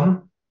going to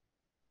come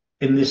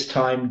in this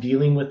time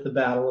dealing with the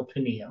Battle of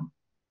Panium,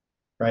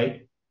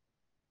 right?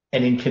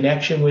 And in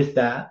connection with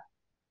that,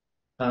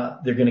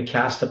 they're going to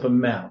cast up a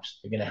mount.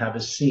 They're going to have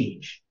a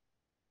siege.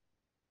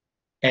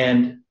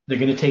 And they're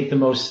going to take the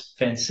most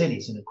fenced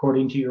cities. And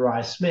according to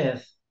Uriah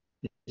Smith,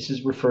 this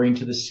is referring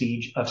to the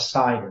siege of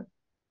Sidon.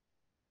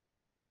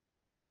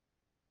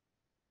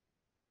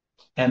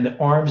 And the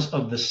arms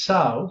of the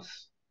south,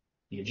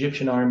 the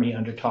Egyptian army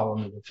under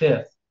Ptolemy V,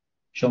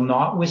 shall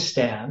not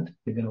withstand.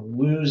 They're going to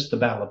lose the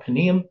Battle of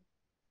Panium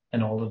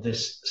and all of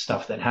this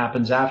stuff that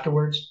happens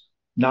afterwards.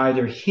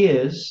 Neither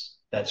his,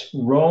 that's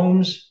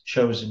Rome's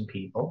chosen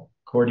people,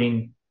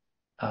 according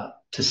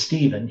to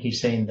Stephen, he's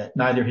saying that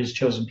neither his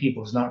chosen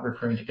people is not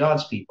referring to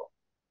God's people,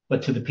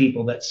 but to the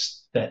people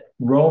that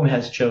Rome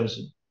has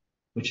chosen,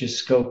 which is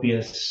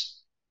Scopius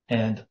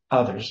and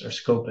others, or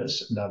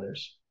Scopus and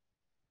others.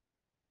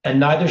 And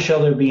neither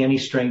shall there be any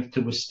strength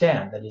to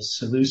withstand. That is,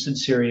 Seleucid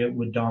Syria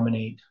would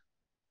dominate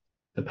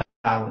the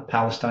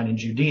Palestine and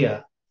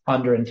Judea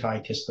under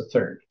Antiochus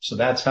III. So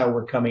that's how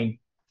we're coming.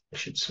 I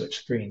should switch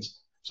screens.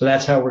 So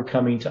that's how we're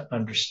coming to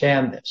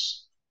understand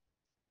this.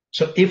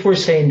 So if we're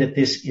saying that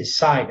this is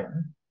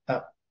Sidon,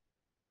 now,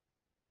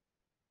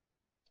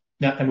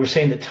 and we're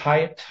saying that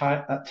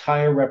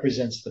Tyre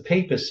represents the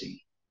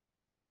papacy,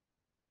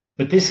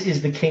 but this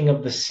is the king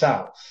of the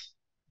south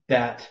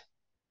that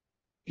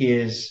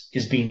is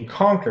being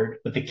conquered,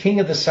 but the king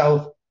of the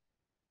south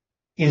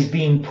is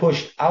being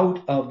pushed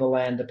out of the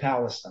land of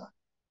Palestine,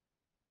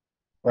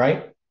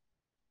 right?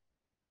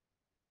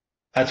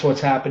 That's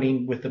what's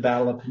happening with the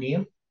Battle of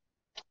Panium.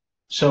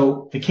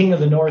 So the king of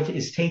the north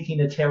is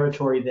taking a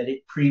territory that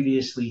it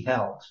previously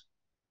held.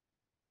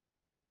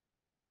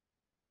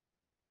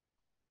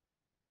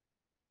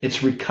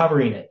 It's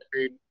recovering it.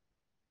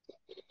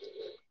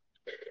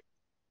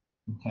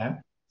 Okay.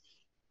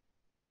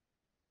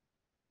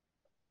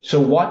 So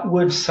what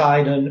would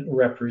Sidon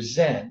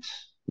represent?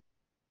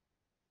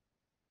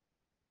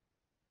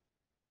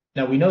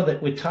 Now we know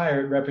that with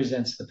Tyre it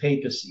represents the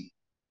papacy,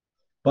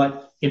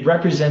 but it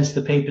represents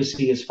the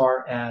papacy as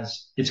far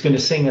as it's going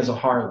to sing as a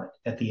harlot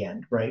at the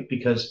end, right?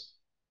 Because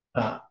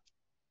the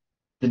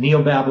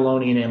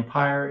Neo-Babylonian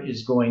Empire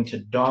is going to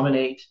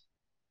dominate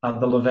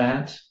the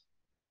Levant,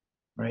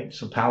 right?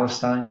 So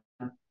Palestine,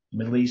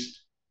 Middle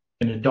East,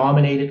 going to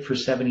dominate it for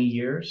 70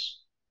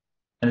 years.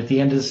 And at the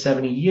end of the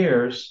 70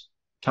 years,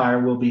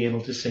 Tyre will be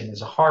able to sing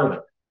as a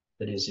harlot.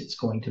 That is, it's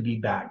going to be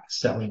back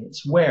selling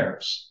its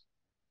wares,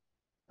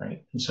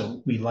 right? And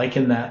so we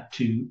liken that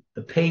to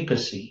the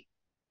papacy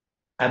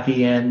at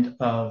the end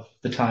of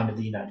the time of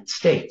the United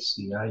States.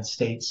 The United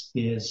States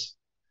is,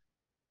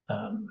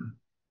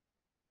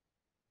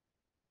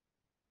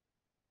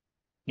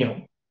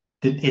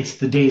 it's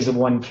the days of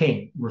one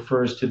king,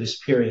 refers to this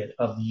period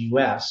of the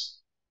U.S.,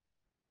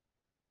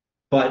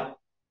 but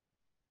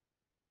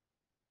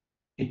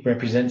it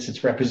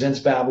represents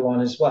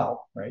Babylon as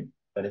well, right?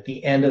 But at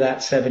the end of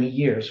that 70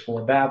 years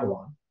for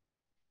Babylon,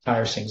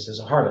 Tyre sings as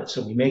a harlot.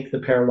 So we make the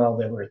parallel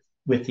there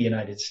with the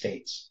United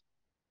States.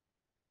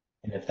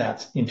 And if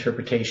that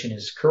interpretation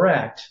is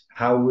correct,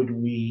 how would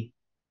we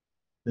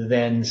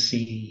then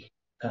see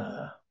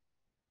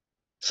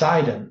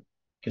Sidon?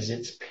 Because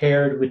it's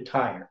paired with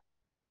Tyre.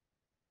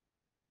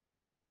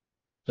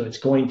 So it's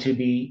going to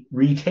be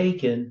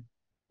retaken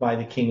by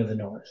the king of the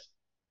north.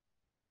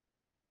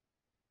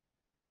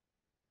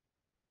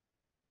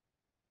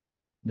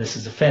 This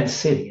is a fenced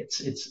city.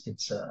 It's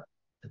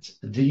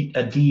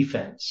a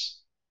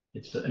defense.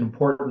 It's an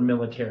important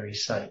military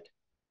site.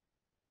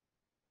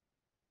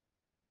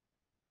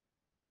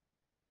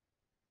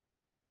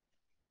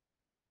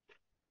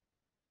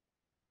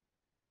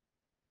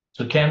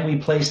 So can we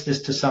place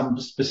this to some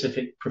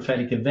specific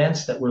prophetic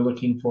events that we're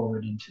looking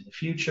forward into the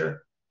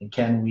future? And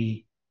can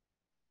we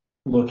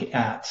look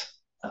at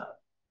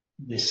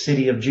the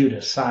city of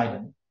Judah,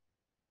 Sidon?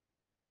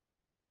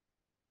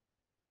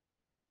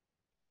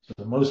 So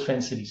the most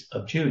fenced cities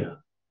of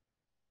Judah,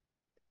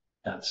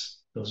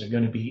 those are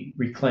going to be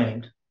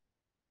reclaimed.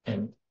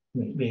 And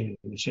maybe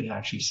we should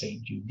actually say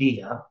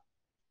Judea,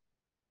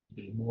 to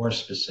be more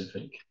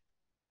specific.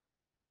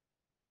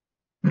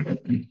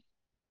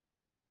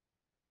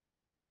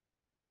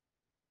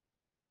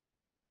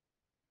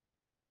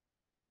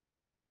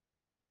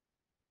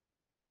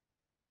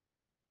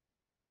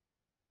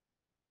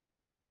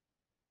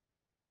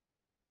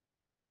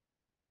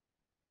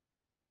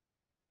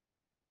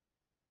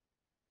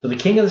 So the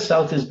king of the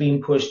south is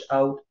being pushed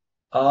out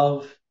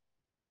of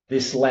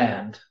this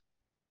land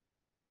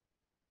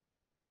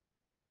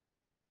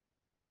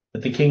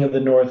that the king of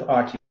the north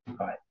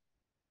occupied.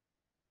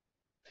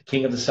 The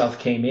king of the south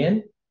came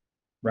in,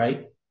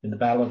 right, in the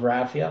Battle of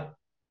Raphia,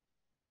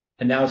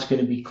 and now it's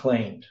going to be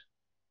claimed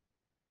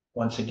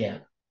once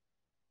again.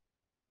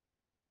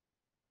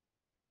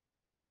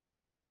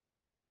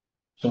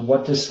 So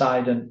what does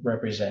Sidon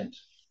represent?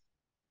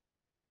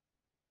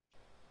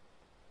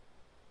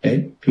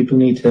 Okay, people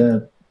need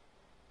to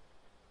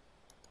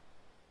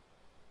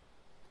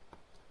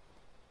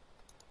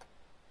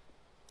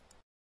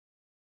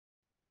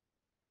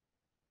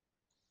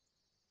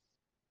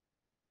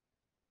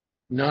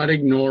not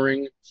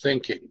ignoring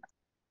thinking.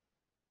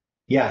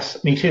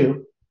 Yes, me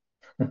too.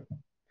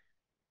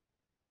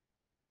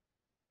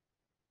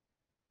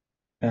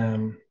 Okay,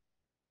 I'm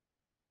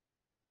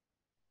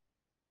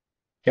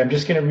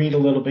just going to read a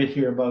little bit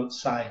here about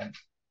Sidon.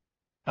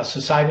 So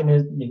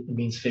Sidon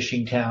means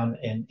fishing town,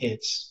 and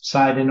it's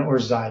Sidon or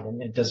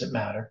Zidon, it doesn't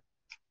matter.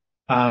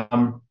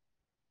 Um,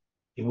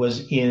 it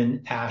was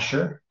in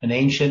Asher, an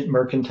ancient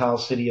mercantile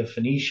city of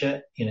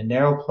Phoenicia, in a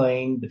narrow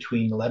plain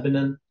between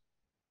Lebanon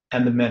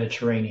and the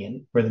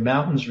Mediterranean, where the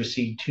mountains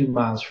recede 2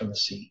 miles from the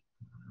sea,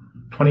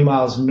 20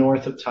 miles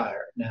north of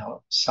Tyre,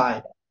 now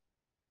Sidon.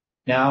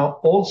 Now,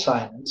 Old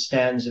Sidon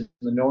stands in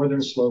the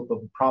northern slope of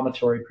a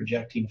promontory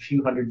projecting a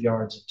few hundred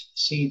yards into the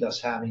sea,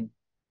 thus having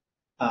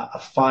a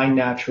fine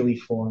naturally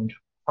formed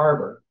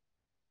harbor.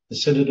 The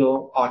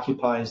citadel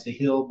occupies the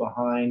hill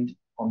behind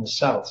on the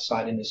south.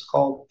 Sidon is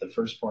called the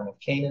firstborn of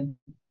Canaan,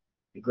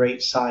 the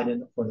great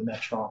Sidon, or the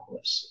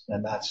metropolis.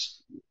 And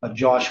that's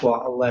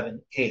Joshua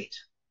 11:8.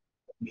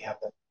 We have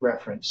the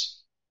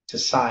reference to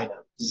Sidon,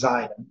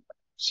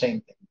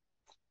 same thing.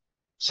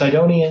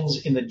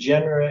 Sidonians in the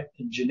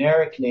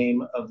generic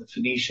name of the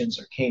Phoenicians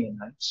are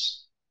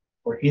Canaanites,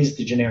 or is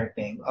the generic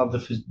name of the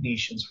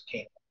Phoenicians or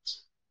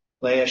Canaanites.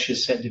 Laish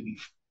is said to be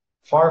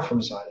far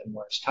from Sidon,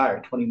 whereas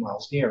Tyre, 20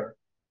 miles nearer,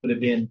 would have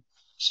been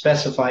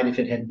specified if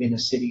it had been a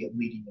city of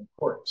leading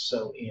importance.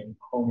 So in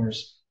Homer,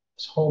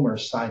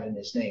 Sidon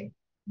is named,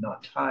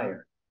 not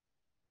Tyre.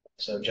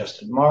 So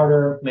Justin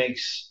Martyr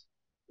makes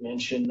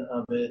mention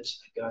of it.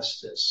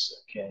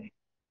 Augustus, okay.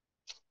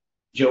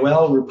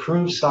 Joel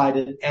reproves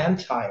Sidon and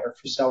Tyre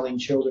for selling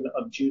children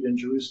of Judah and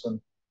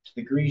Jerusalem to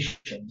the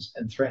Grecians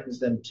and threatens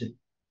them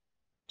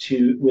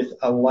to with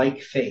a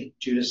like fate,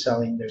 Judah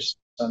selling their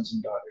sons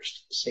and daughters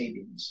to the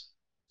Sabians.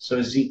 So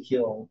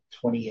Ezekiel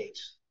 28,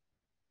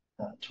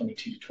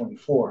 22 to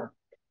 24,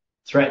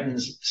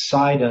 threatens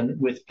Sidon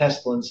with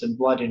pestilence and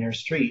blood in her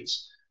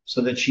streets,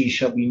 so that she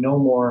shall be no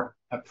more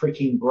a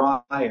pricking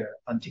briar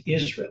unto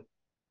Israel.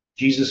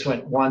 Jesus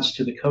went once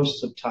to the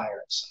coasts of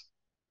Tyre and Sidon.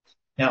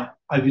 Now,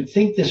 I would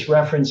think this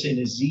reference in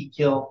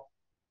Ezekiel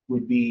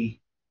would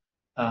be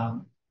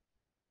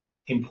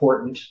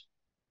important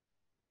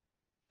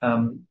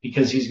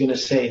because he's going to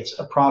say it's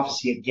a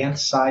prophecy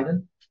against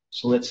Sidon.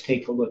 So let's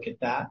take a look at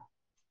that.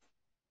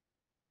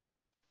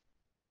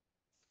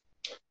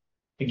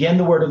 Again,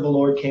 the word of the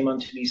Lord came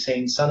unto me,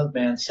 saying, Son of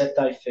man, set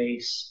thy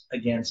face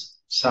against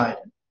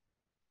Sidon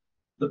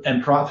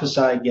and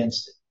prophesy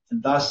against it.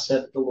 And thus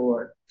saith the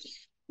Lord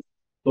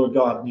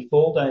God,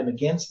 behold, I am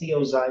against thee,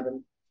 O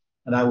Sidon,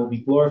 and I will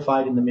be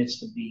glorified in the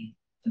midst of thee,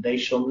 and they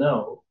shall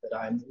know that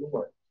I am the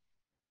Lord.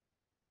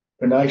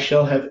 And I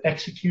shall have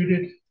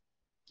executed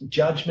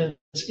judgments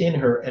in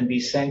her and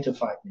be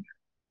sanctified in her.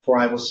 For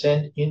I will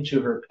send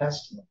into her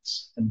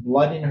pestilence and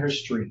blood in her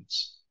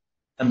streets,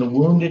 and the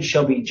wounded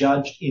shall be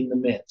judged in the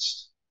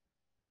midst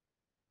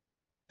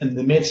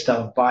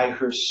of, by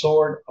her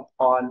sword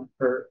upon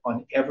her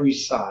on every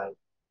side,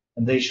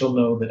 and they shall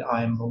know that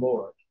I am the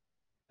Lord.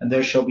 And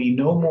there shall be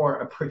no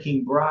more a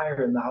pricking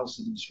briar in the house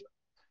of Israel,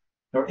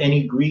 nor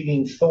any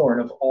grieving thorn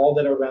of all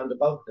that are round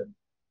about them,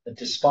 that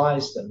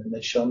despise them, and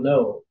that shall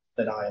know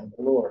that I am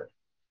the Lord.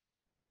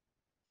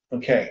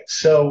 Okay,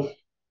 so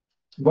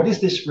what is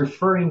this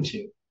referring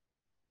to?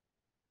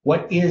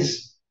 What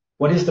is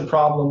the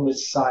problem with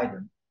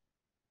Sidon?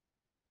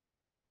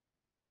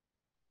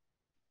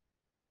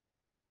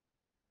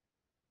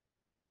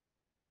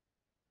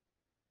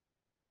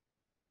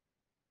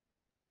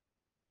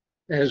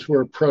 As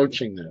we're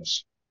approaching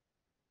this,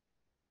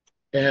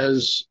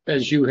 as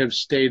you have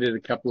stated a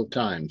couple of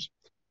times,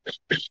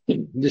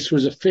 this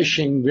was a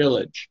fishing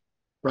village,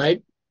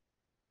 right?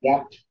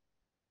 Yeah.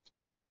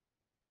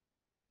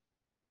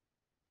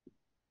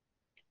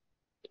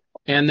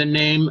 And the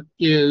name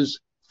is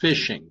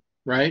fishing,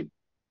 right?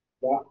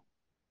 Yeah.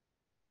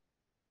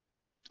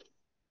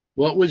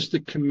 What was the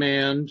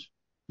command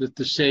that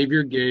the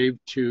Savior gave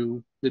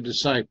to the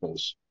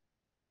disciples?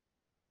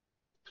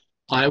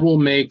 I will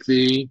make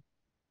thee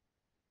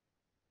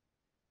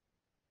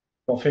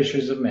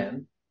Fishers of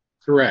men.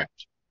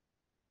 Correct.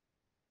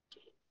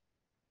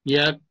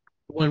 Yet,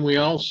 when we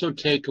also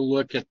take a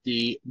look at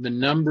the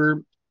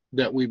number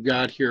that we've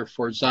got here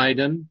for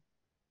Sidon,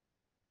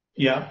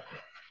 yeah,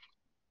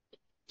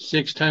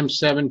 6 times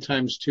 7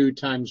 times 2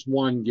 times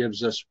 1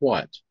 gives us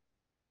what?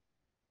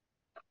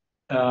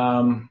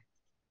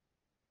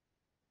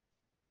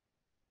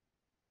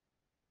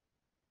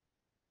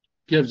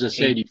 Gives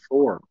us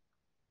 84.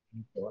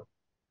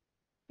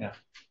 Yeah.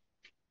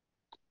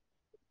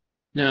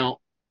 Now,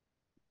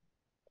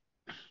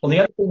 well, the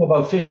other thing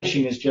about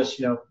fishing is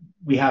just,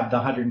 we have the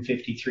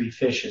 153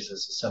 fishes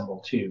as a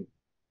symbol too.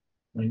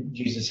 When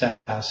Jesus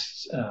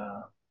asks,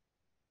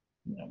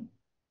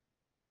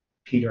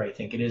 Peter, I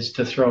think it is,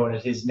 to throw it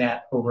at his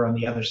net over on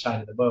the other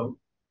side of the boat,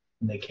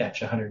 and they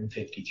catch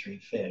 153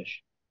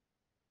 fish.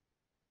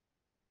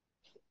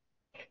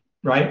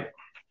 Right?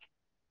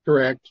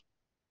 Correct.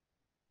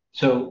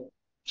 So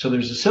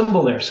there's a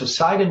symbol there. So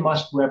Sidon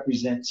must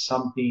represent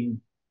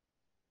something,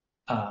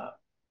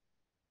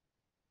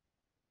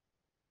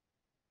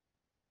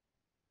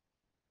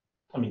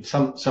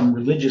 some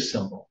religious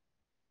symbol,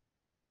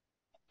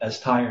 as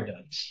Tyre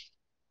does.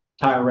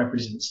 Tyre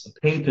represents the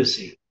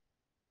papacy.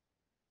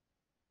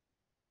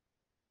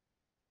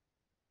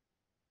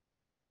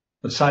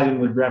 But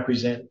Sidon would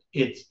represent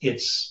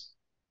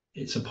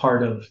it's a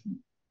part of,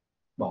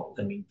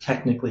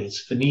 technically it's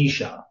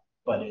Phoenicia,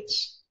 but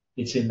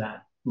it's in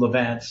that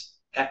Levant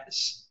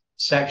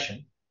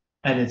section,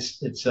 and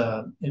it's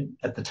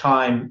at the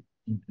time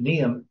in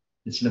Paneum,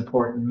 it's an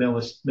important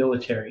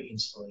military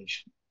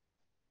installation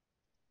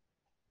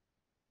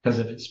because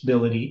of its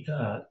ability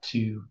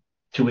to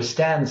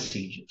withstand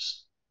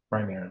sieges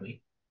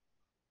primarily,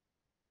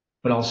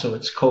 but also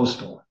it's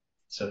coastal,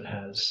 so it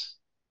has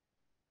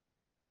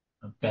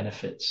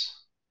benefits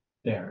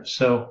there.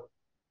 So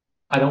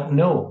I don't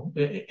know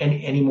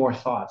any more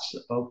thoughts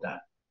about that.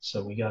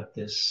 So we got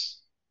this.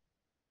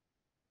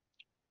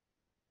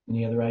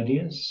 Any other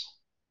ideas?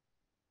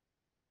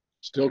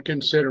 Still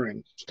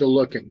considering, still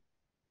looking.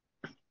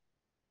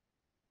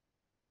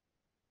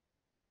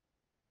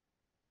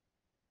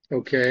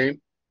 Okay.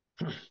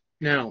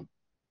 Now,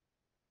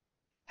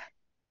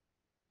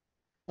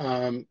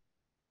 one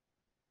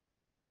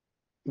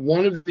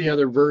of the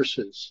other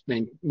verses,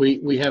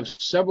 we have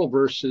several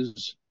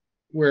verses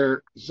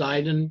where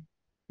Zidon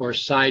or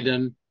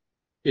Sidon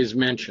is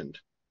mentioned.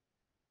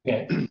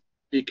 Okay.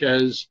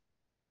 Because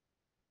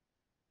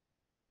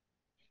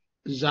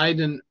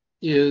Zidon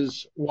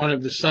is one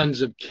of the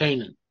sons of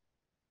Canaan.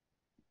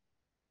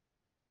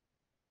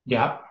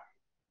 Yeah.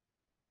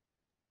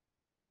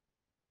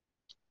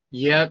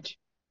 Yet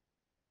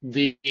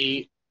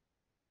the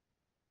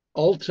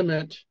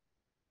ultimate,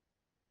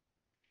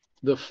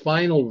 the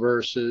final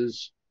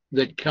verses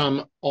that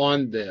come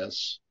on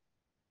this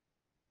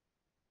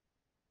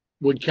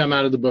would come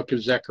out of the book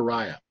of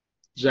Zechariah,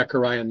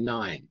 Zechariah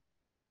 9.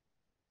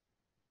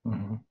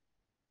 Mm-hmm.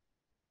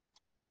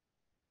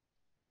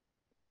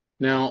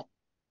 Now,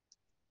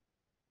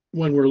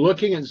 when we're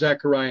looking at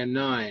Zechariah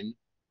 9,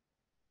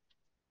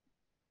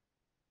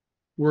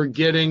 we're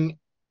getting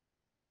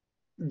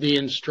the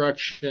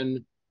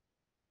instruction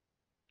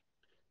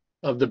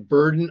of the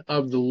burden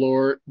of the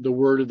Lord, the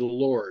word of the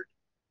Lord.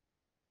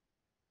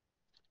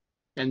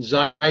 And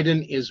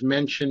Zidon is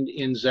mentioned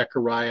in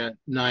Zechariah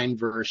 9,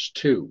 verse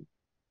 2.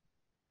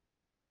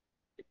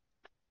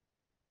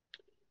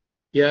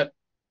 Yet,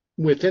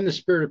 within the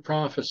spirit of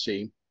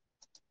prophecy,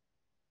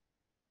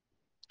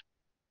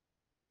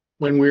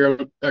 when we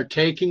are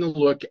taking a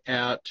look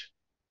at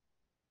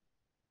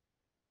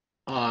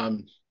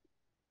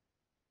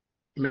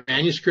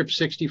manuscript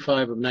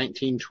 65 of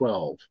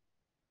 1912,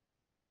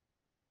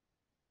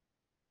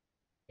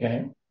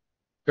 Okay.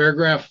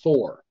 paragraph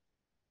 4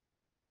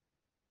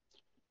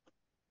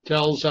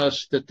 tells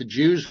us that the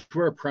Jews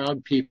were a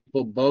proud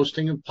people,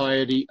 boasting of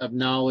piety, of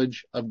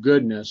knowledge, of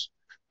goodness,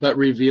 but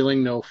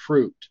revealing no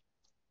fruit.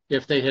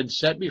 If they had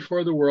set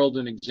before the world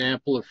an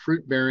example of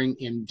fruit-bearing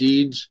in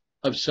deeds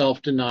of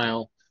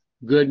self-denial,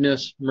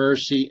 goodness,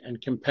 mercy,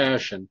 and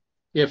compassion,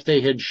 if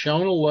they had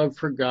shown a love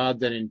for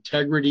God, that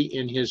integrity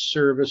in his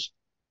service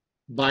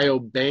by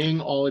obeying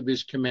all of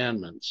his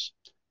commandments,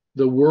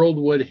 the world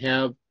would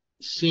have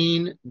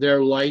seen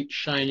their light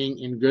shining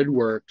in good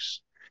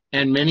works,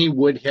 and many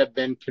would have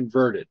been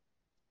converted.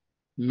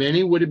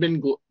 Many would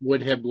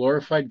have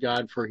glorified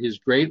God for his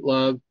great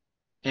love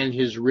and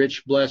his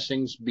rich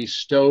blessings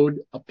bestowed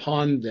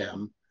upon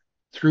them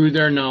through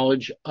their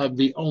knowledge of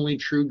the only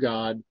true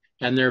God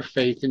and their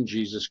faith in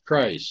Jesus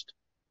Christ.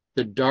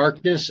 The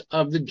darkness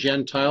of the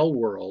Gentile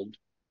world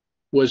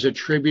was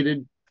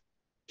attributed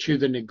to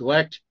the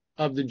neglect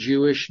of the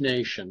Jewish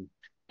nation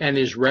and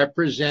is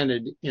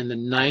represented in the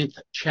 9th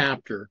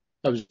chapter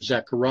of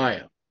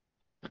Zechariah.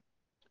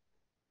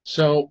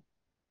 So,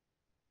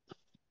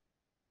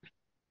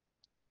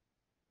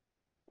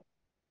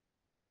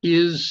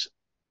 is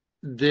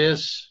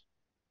this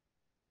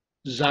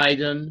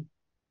Zidon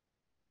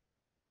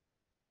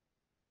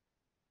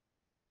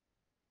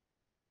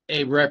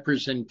a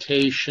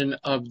representation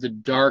of the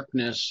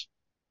darkness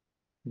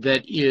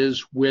that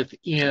is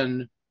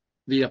within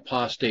the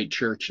apostate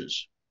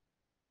churches?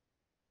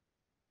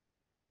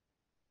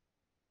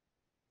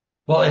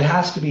 Well, it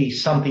has to be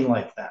something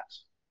like that.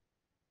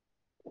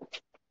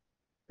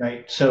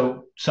 Right.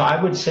 So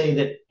I would say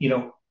that,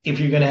 if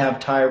you're going to have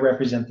Tyre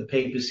represent the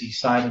papacy,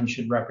 Sidon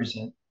should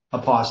represent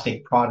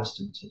apostate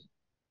Protestantism.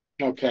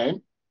 Okay.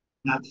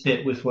 Not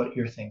fit with what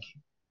you're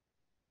thinking.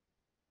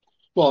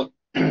 Well,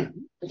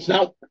 it's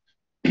not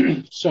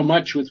so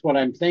much with what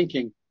I'm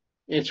thinking.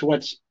 It's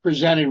what's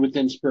presented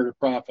within Spirit of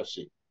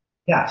Prophecy.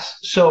 Yes.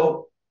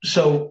 So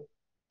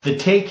they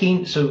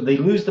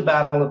lose the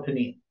Battle of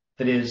Paneum,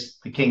 that is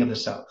the king of the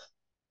south.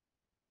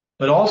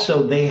 But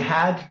also they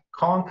had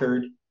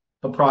conquered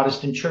the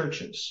Protestant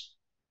churches.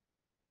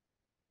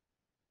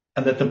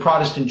 And that the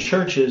Protestant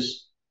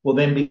churches will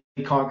then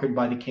be conquered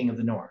by the king of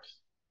the north,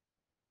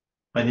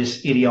 by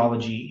this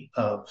ideology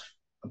of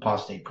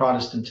apostate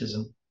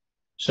Protestantism.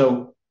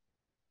 So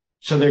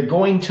they're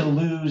going to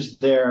lose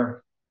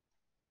their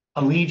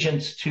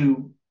allegiance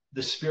to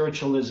the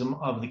spiritualism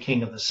of the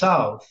king of the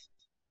south,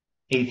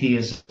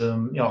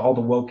 atheism, all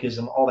the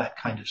wokeism, all that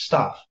kind of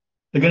stuff.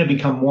 They're going to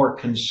become more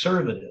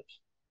conservative.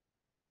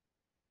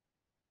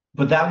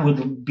 But that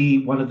would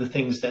be one of the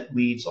things that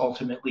leads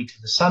ultimately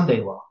to the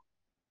Sunday law.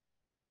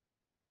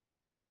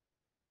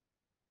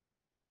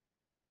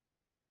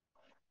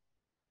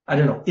 I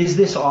don't know. Is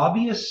this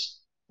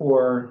obvious,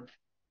 or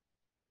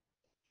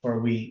Or are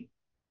we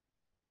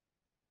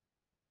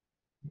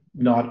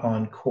not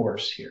on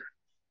course here?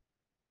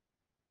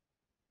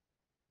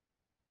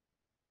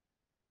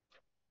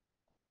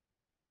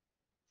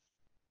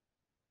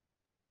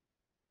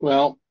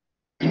 Well,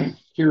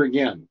 here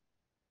again,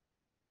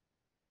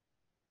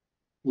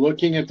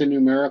 looking at the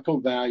numerical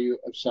value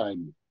of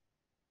Sidon.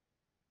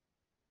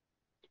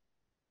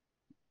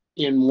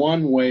 In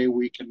one way,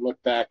 we can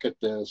look back at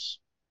this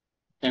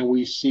and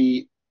we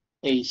see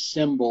a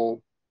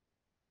symbol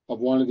of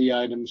one of the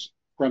items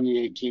from the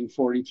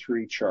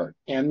 1843 chart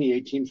and the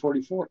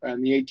 1844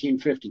 and the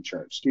 1850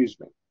 chart, excuse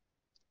me.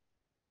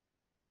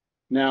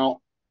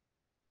 Now,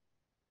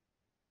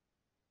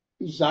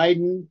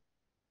 Sidon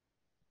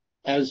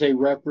as a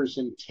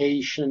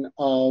representation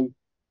of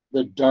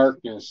the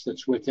darkness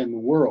that's within the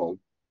world,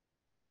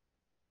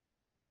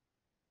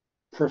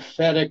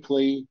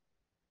 prophetically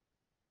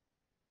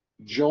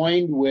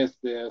joined with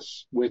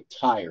this, with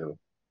Tyre,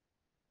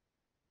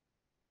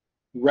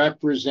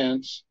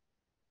 represents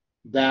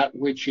that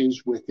which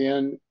is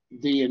within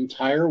the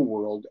entire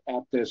world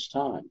at this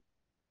time.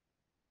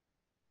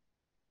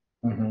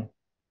 Mm-hmm.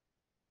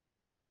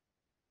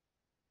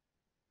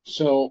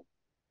 So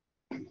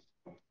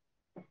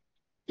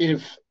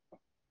if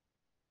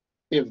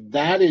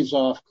that is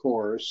off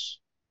course,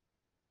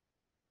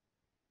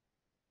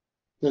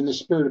 then the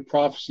spirit of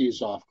prophecy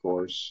is off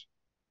course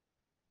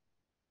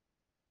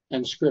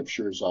and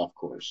scripture is off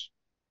course.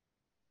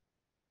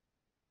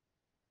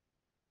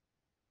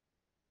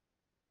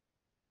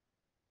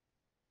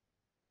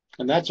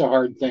 And that's a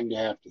hard thing to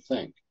have to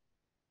think.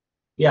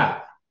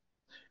 Yeah.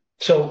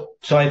 So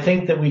I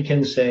think that we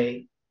can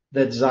say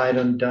that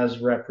Zidon does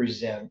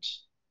represent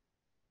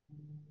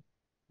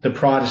the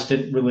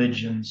Protestant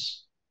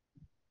religions,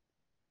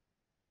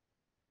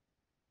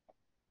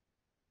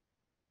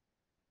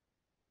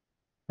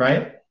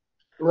 right?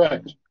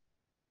 Correct.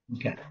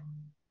 Okay.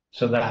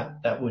 So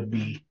that would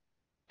be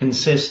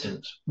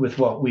consistent with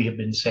what we have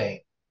been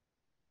saying.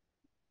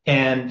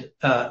 And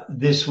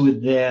this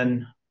would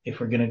then,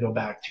 if we're going to go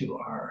back to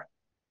our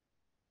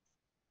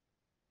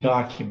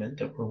document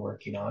that we're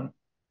working on.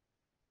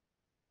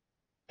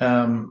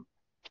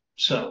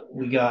 So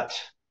we're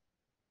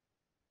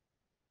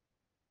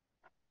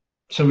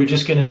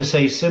just going to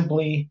say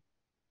simply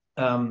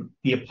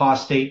the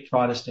apostate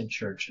Protestant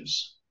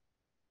churches.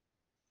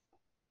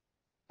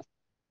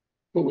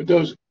 But would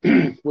those,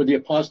 would the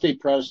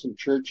apostate Protestant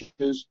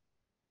churches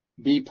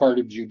be part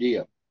of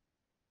Judea?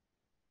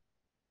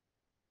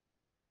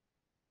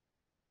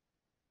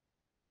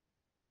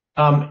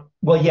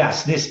 Well,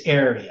 yes, this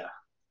area,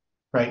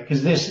 right?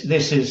 Because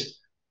this is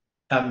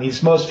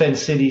these most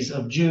fenced cities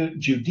of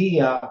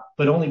Judea,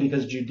 but only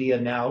because Judea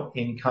now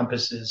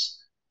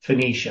encompasses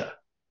Phoenicia,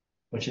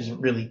 which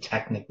isn't really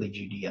technically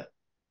Judea,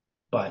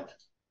 but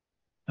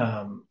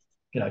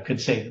I could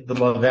say the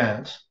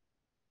Levant.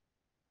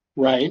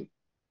 Right.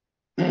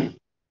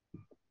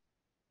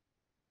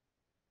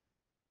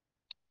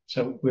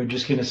 So we're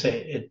just going to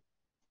say it.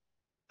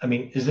 I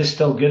mean, is this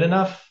still good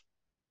enough?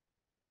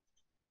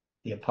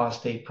 The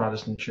apostate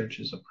Protestant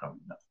churches are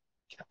probably not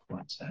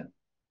capitalize that.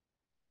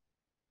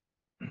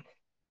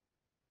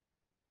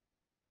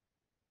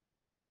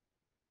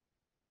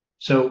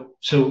 So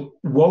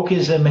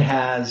wokeism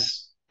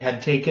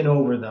had taken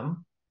over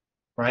them,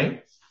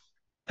 right?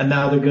 And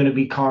now they're going to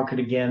be conquered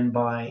again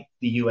by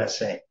the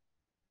USA.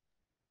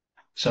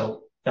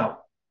 So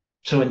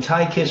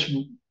Antiochus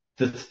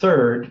the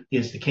third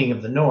is the king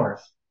of the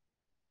north.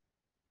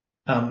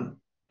 But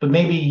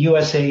maybe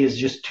USA is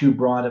just too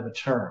broad of a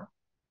term.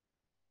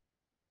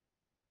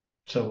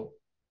 So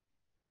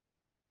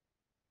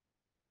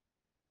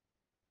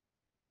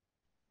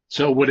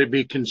would it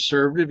be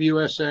conservative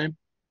USA?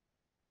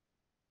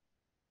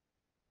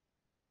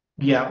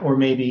 Yeah, or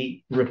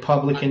maybe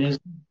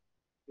republicanism.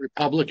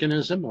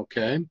 Republicanism,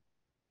 okay.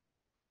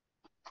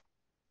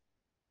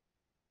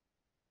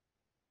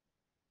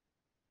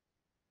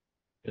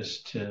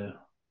 Just to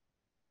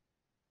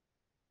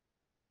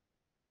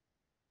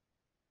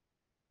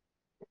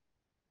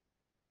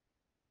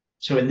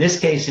so in this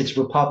case, it's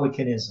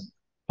republicanism,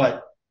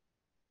 but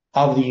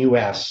of the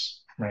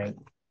U.S., right?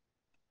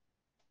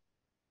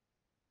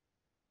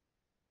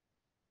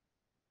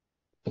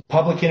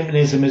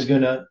 Republicanism is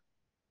going to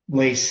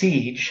lay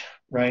siege,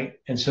 right?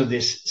 And so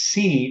this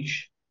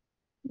siege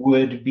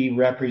would be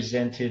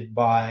represented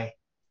by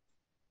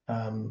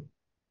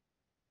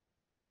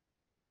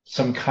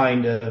some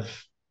kind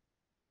of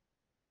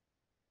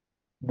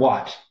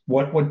what?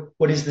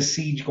 What is the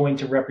siege going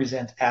to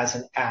represent as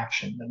an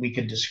action that we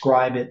could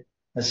describe it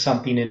as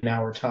something in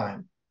our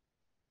time?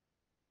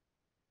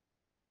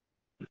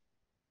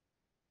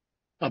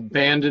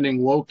 Abandoning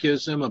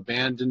wokeism,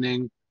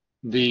 abandoning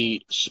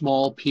the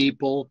small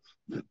people,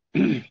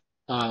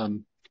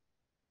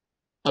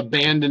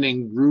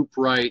 abandoning group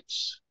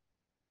rights.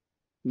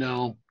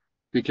 No,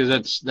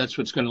 because that's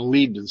what's going to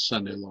lead to the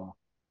Sunday law.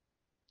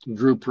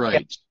 Group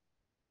rights.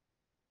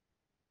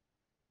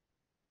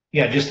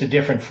 Yeah, just a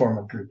different form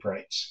of group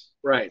rights.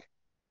 Right.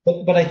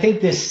 But I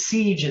think this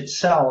siege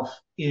itself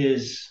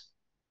is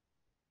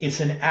it's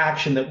an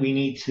action that we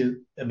need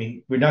to, I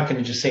mean, we're not going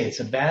to just say it's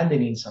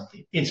abandoning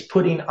something. It's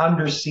putting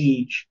under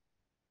siege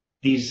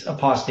these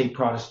apostate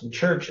Protestant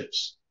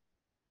churches,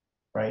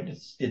 right?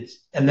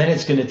 And then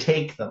it's going to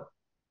take them.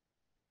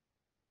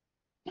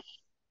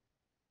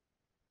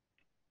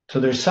 So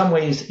there's some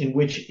ways in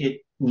which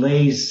it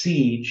lays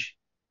siege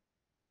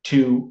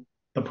to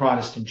the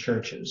Protestant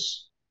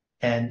churches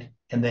and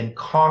then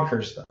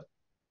conquers them.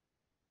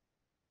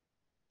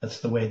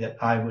 That's the way that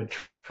I would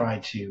try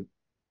to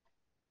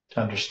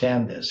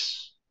understand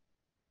this.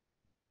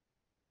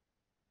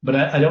 But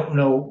I don't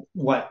know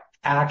what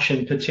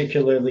action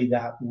particularly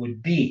that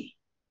would be.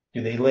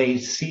 Do they lay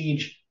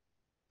siege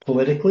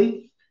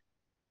politically?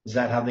 Is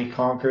that how they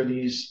conquer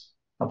these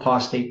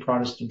apostate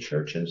Protestant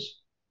churches?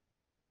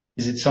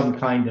 Is it some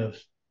kind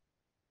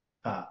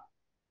of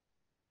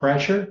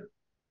pressure,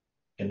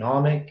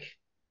 economic,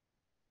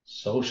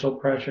 social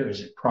pressure?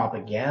 Is it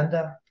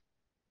propaganda?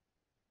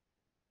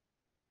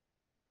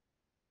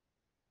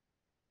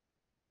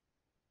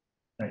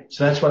 Right.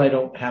 So that's what I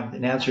don't have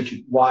an answer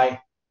to,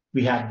 why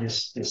we have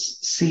this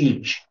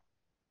siege.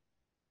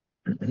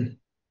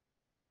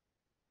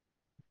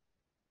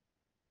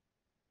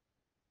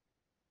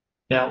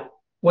 Now,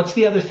 what's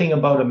the other thing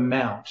about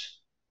amount?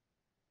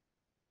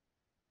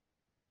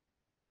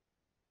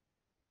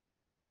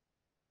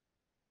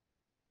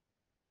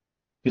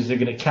 Because they're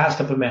going to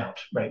cast up a mount,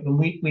 right? And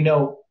we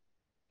know,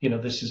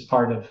 this is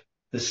part of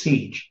the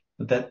siege,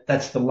 but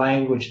that's the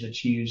language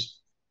that's used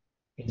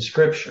in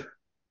Scripture.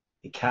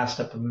 They cast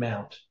up a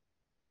mount.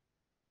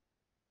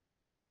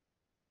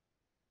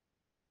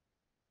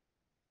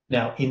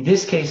 Now, in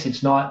this case,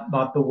 it's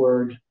not the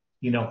word,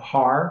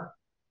 har,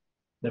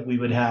 that we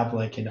would have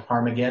like in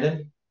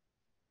Armageddon,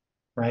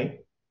 right?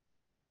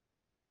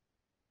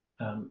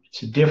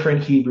 It's a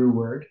different Hebrew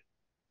word,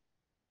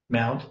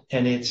 mount,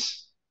 and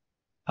it's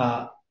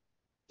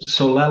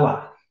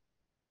solela.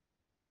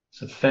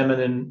 It's a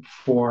feminine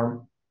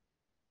form.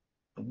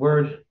 The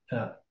word,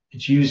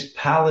 it's used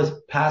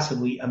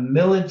passively, a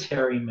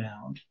military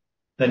mound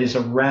that is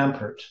a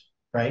rampart,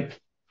 right?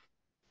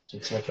 So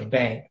it's like a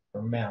bank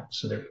or mount.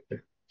 So they're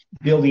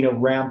building a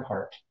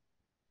rampart.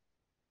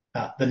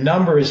 The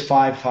number is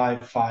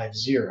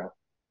 5550. I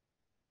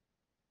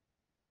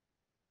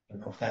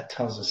don't know if that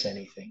tells us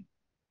anything.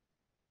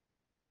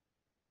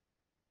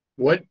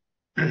 What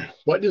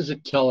does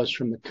it tell us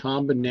from the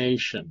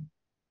combination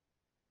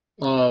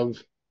of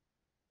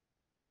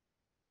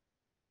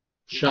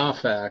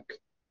Shafak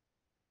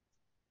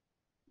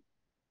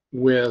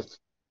with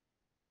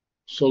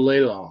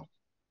Solela?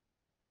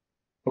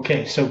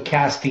 Okay, so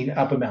casting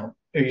up amount.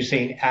 Are you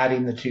saying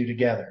adding the two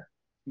together?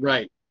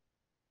 Right.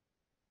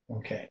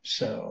 Okay,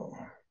 so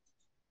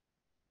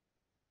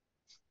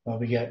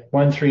we get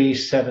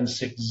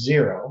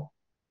 13760.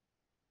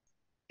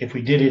 If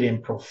we did it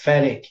in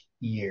prophetic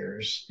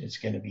years, it's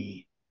going to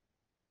be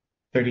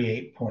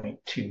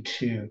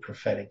 38.22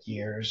 prophetic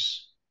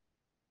years.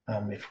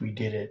 If we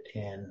did it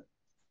in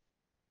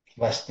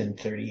less than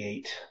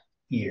 38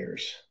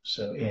 years,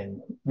 so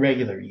in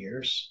regular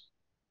years.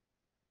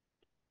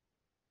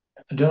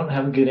 I don't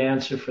have a good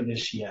answer for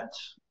this yet.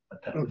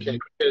 Okay,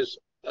 because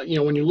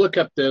when you look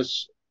up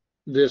this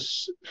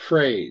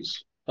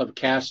phrase of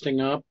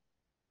casting up,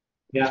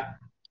 yeah,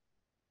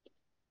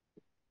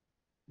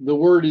 the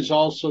word is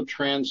also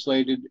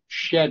translated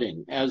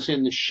shedding, as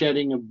in the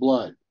shedding of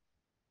blood,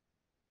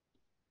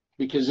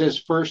 because this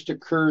first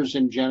occurs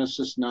in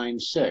Genesis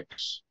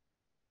 9:6.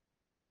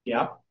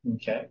 Yeah.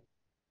 Okay.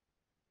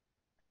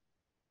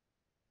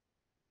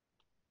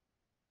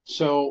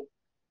 So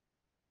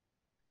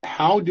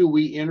how do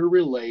we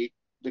interrelate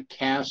the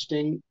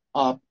casting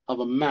up of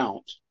a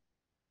mount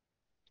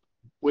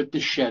with the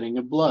shedding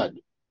of blood?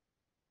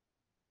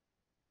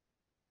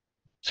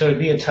 So it'd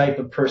be a type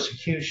of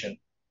persecution.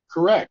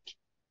 Correct.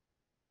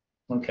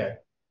 Okay.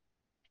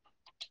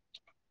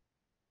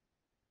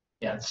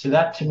 Yeah, so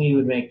that to me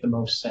would make the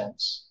most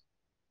sense.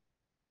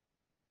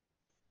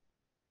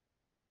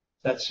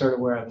 That's sort of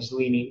where I was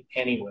leaning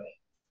anyway.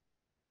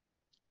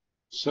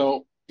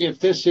 So if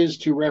this is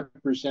to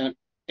represent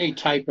a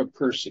type of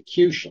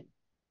persecution,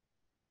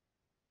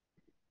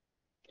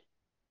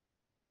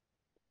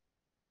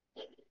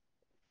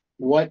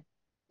 what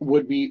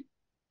would be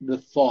the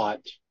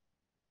thought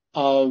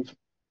of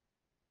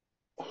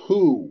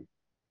who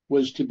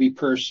was to be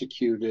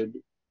persecuted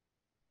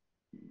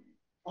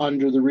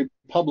under the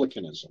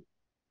republicanism?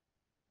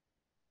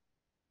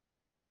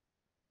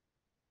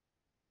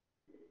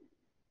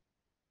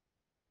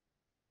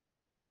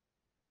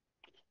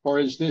 Or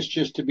is this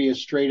just to be a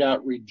straight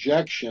out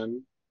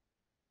rejection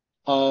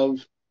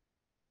of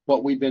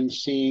what we've been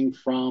seeing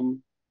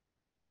from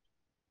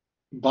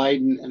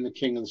Biden and the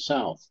King of the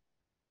South?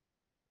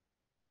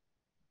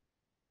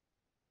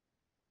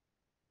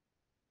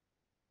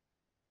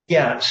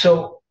 Yeah,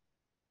 so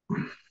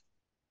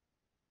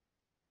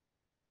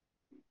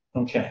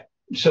okay.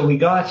 So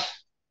we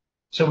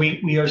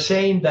are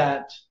saying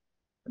that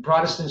the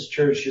Protestant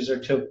churches are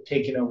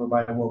taken over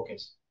by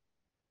wokeism.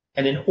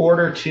 And in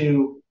order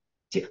to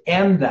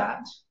end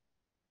that,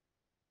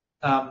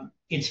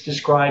 it's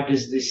described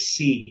as this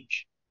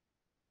siege,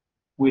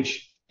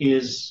 which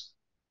is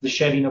the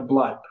shedding of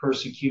blood,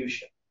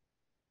 persecution.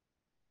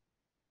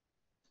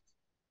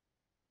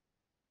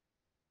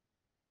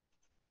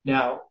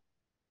 Now,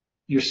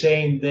 you're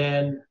saying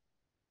then,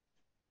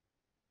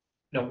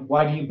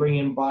 why do you bring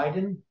in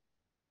Biden?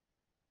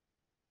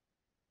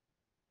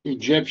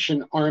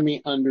 Egyptian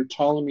army under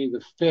Ptolemy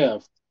V,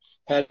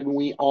 hadn't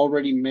we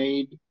already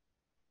made?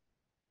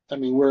 I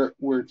mean,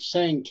 we're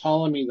saying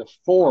Ptolemy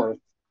IV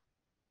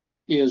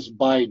is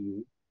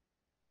Biden.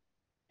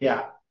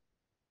 Yeah.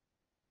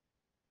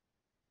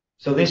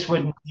 So this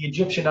would, the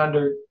Egyptian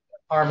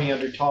army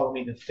under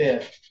Ptolemy V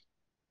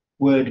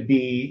would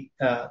be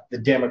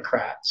the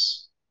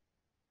Democrats,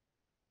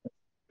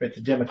 but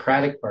the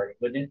Democratic Party,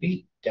 wouldn't it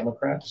be?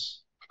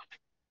 Democrats?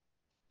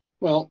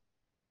 Well,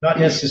 not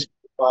necessarily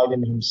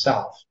Biden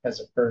himself as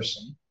a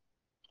person.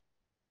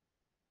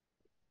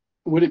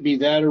 Would it be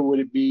that, or would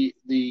it be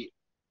the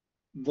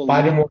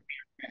Biden will be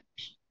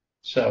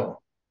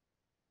so.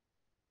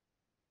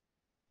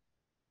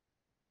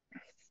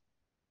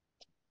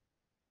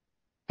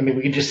 I mean,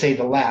 we could just say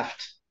the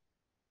left.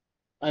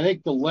 I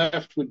think the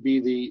left would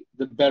be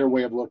the better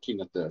way of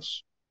looking at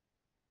this.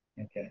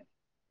 Okay.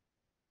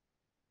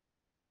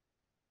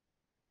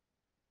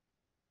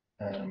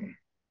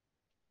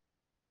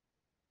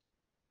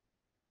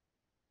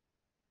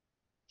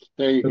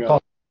 There you go.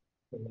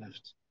 The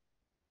left.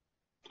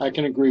 I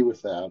can agree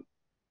with that.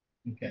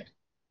 Okay.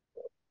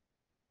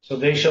 So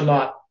they shall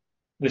not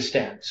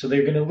withstand. So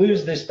they're going to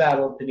lose this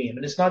battle of Panium.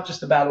 And it's not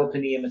just the battle of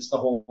Panium, it's the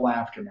whole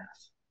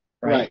aftermath.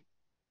 Right.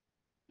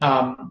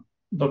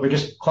 But we're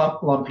just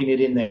lumping it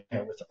in there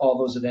with all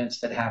those events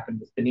that happened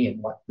with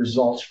Panium, what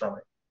results from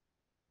it.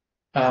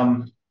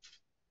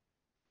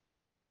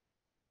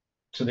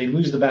 So they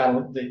lose the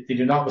battle. They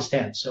do not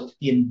withstand. So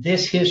in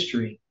this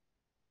history,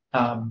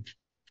 they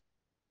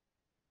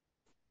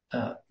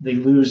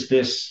lose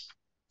this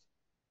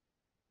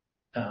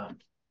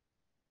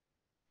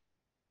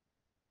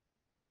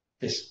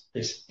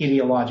this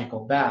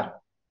ideological battle.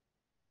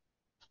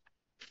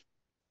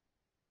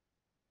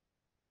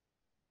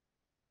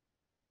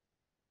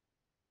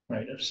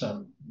 Right, of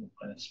some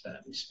planets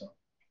badly spelled.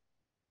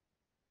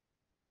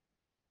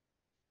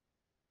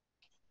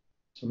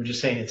 So we're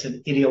just saying it's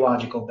an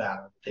ideological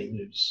battle that they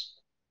lose.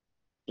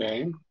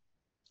 Okay.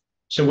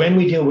 So when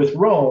we deal with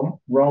Rome,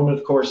 Rome,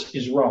 of course,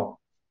 is Rome,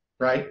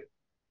 right?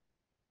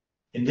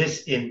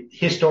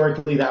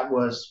 Historically, that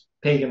was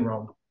pagan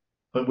Rome,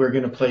 but we're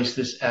going to place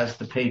this as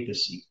the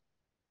papacy.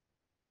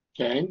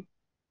 Okay.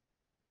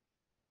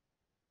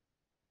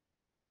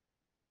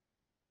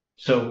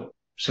 So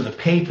the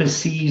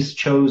papacy's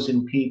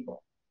chosen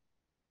people,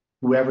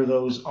 whoever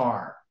those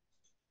are,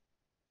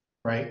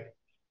 right?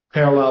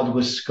 Paralleled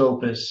with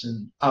Scopus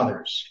and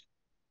others.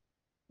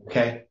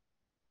 Okay.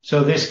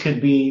 So this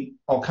could be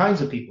all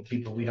kinds of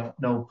people we don't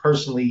know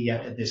personally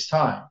yet at this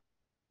time.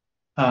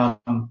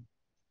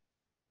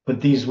 But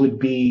these would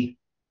be,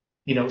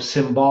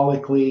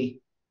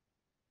 symbolically,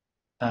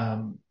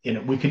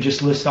 we could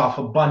just list off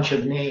a bunch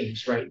of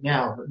names right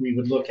now that we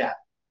would look at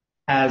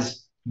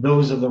as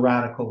those of the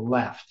radical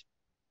left.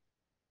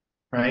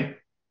 Right?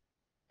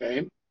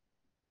 Okay.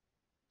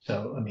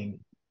 So, I mean,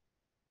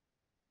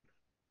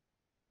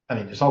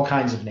 there's all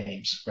kinds of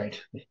names, right?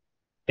 We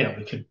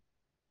could,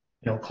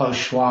 Klaus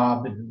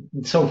Schwab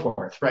and so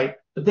forth, right?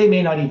 But they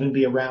may not even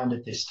be around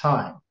at this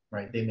time,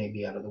 right? They may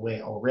be out of the way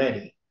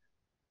already.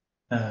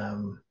 I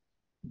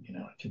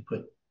could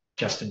put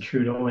Justin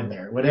Trudeau in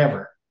there,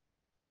 whatever.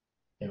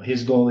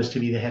 His goal is to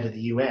be the head of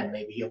the UN.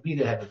 Maybe he'll be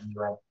the head of the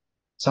UN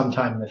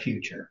sometime in the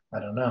future. I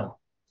don't know.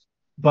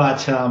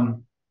 But,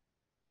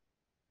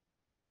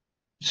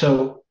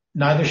 so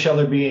neither shall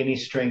there be any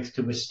strength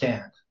to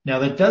withstand. Now,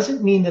 that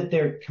doesn't mean that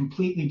they're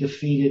completely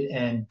defeated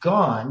and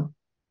gone,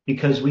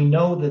 because we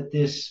know that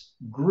this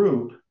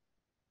group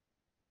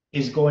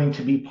is going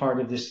to be part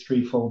of this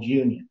threefold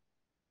union.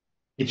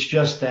 It's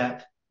just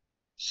that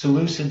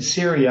Seleucid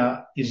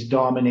Syria is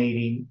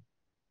dominating,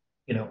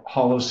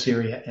 Hollow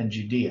Syria and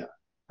Judea,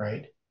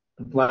 right?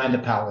 The land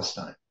of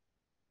Palestine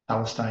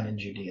and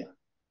Judea,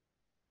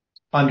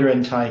 under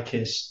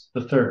Antiochus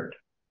III.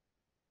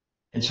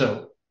 And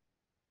so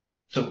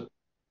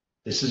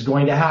this is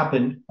going to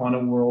happen on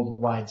a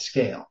worldwide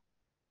scale.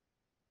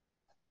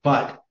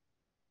 But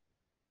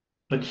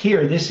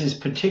here, this is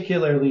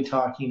particularly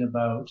talking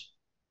about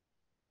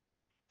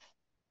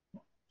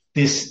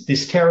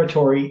this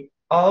territory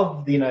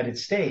of the United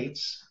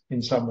States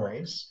in some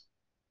ways,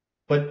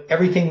 but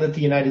everything that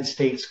the United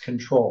States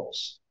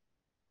controls,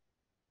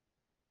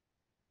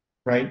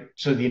 right?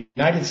 So the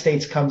United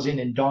States comes in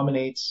and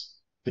dominates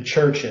the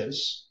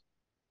churches.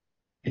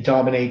 It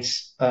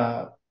dominates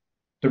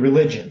the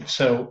religion.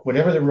 So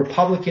whatever the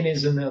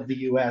republicanism of the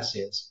U.S.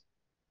 is,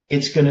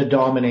 it's going to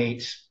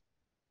dominate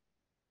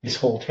this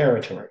whole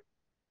territory.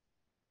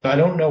 But I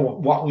don't know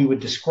what we would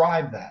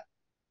describe that.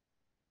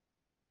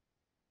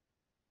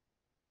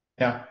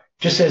 Now,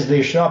 just as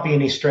there should not be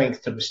any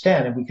strength to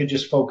withstand, and we could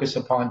just focus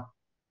upon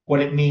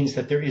what it means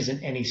that there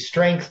isn't any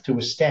strength to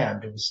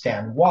withstand. To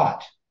withstand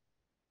what?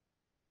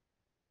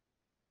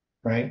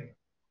 right?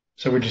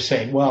 So we're just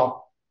saying,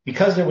 well,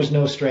 because there was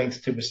no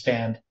strength to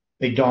withstand,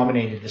 they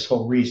dominated this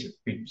whole region.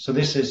 So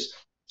this is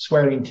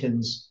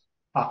Swearington's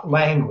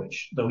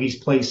language, though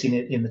he's placing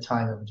it in the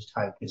time of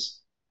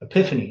Antiochus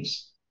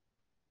Epiphanes.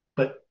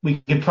 But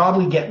we could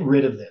probably get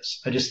rid of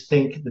this. I just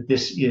think that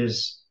this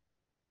is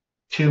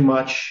too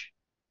much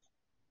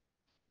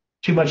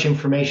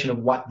information of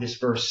what this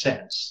verse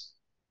says.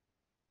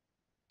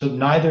 So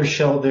neither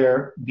shall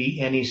there be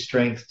any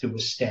strength to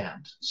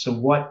withstand. So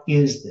what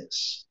is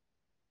this?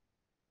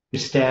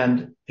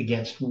 Withstand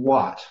against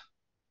what?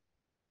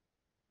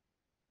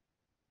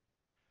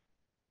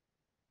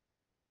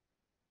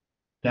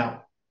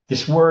 Now,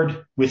 this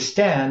word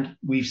withstand,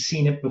 we've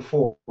seen it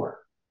before.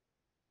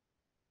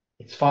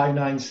 It's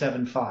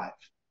 5975.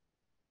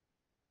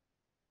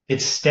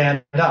 It's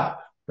stand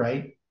up,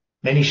 right?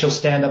 Many shall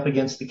stand up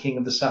against the king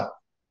of the south.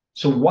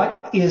 So what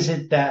is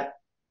it that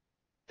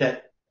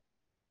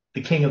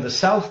the king of the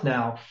south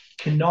now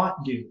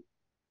cannot do?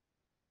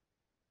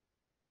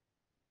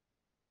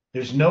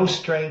 There's no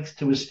strength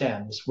to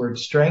withstand. This word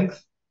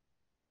strength,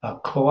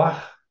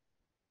 koach,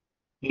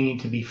 meaning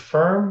to be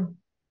firm,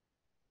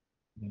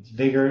 means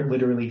vigor,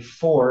 literally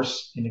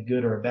force in a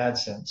good or a bad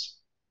sense,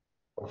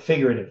 or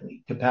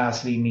figuratively.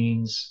 Capacity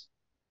means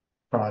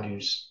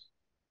produce,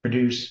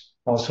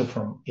 also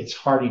from its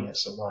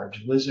hardiness. A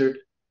large lizard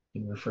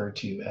can refer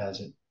to as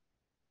it.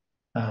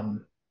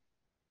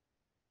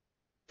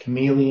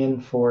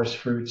 Chameleon, force,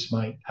 fruits,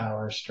 might,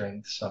 power,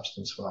 strength,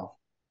 substance, wealth.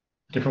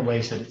 Different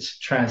ways that it's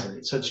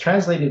translated. So it's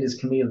translated as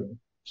chameleon,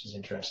 which is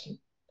interesting.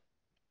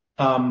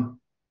 And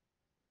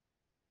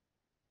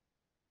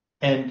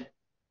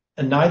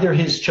neither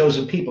his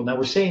chosen people. Now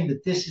we're saying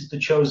that this is the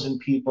chosen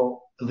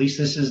people, at least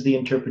this is the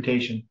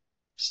interpretation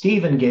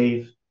Stephen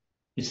gave.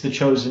 It's the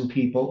chosen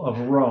people of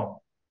Rome.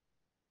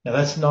 Now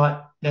that's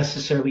not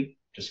necessarily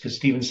just because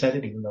Stephen said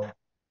it, even though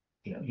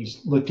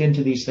he's looked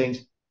into these things.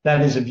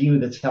 That is a view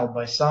that's held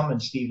by some,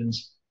 and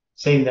Stephen's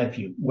saying that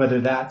view. Whether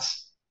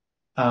that's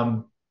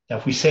now,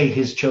 if we say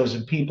his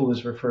chosen people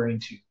is referring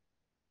to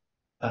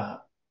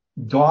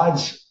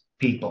God's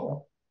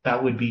people,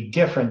 that would be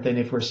different than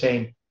if we're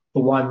saying the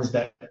ones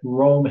that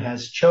Rome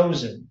has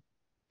chosen.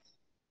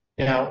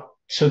 Now,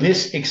 so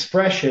this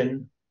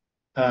expression,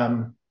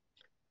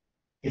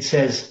 it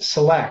says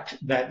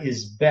select, that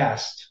is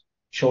best,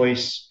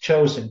 choice,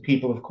 chosen.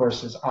 People, of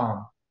course, is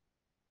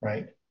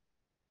right?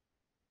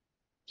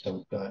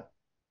 So that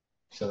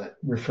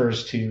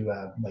refers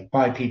to like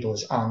by people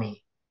is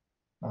ami.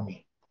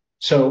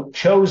 So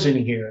chosen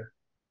here,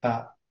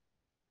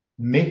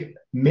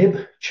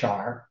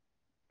 mibchar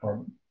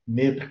or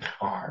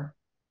mibchar,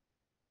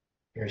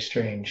 very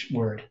strange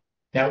word.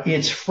 Now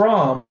it's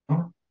from,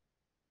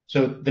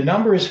 so the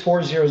number is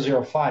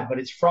 4005, but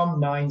it's from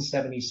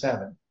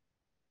 977.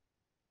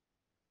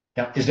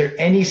 Now, is there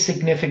any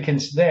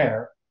significance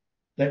there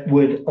that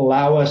would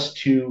allow us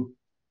to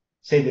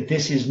say that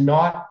this is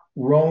not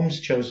Rome's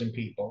chosen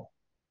people,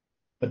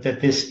 but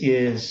that this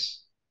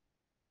is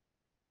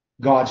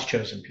God's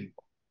chosen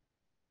people?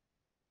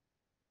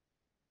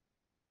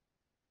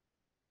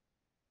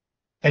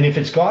 And if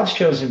it's God's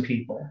chosen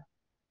people,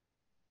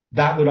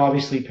 that would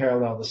obviously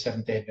parallel the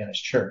Seventh-day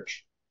Adventist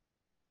Church,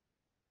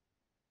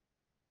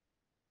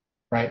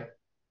 right?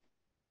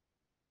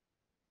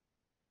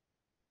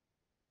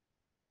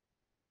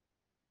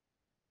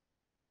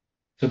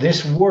 So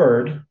this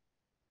word,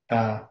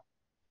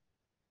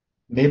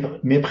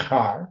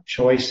 mibchar,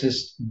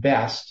 choicest,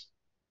 best,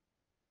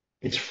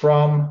 it's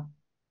from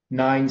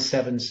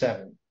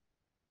 977,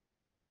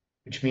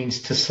 which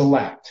means to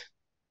select.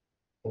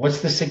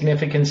 What's the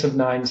significance of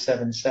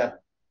 977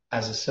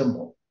 as a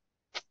symbol?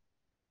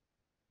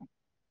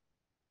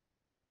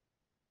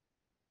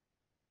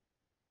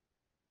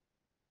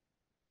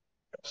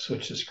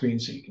 Switch the screen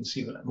so you can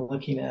see what I'm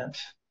looking at.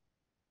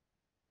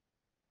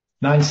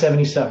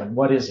 977,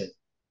 what is it?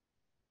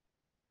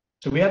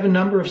 So we have a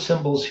number of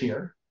symbols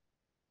here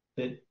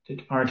that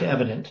aren't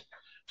evident.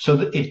 So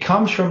it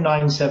comes from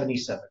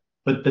 977,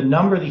 but the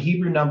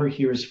Hebrew number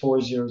here is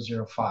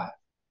 4005.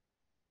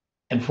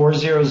 And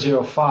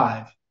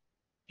 4005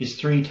 is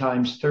 3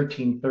 times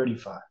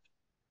 1335.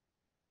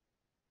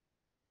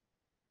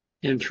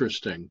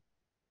 Interesting.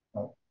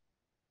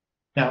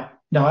 Now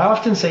I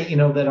often say,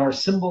 that our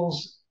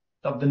symbols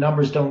of the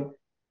numbers don't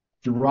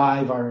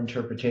drive our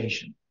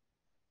interpretation,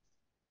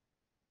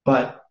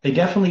 but they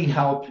definitely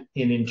help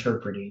in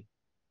interpreting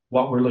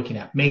what we're looking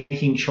at,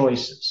 making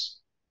choices,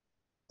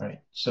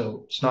 right?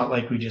 So it's not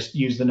like we just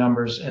use the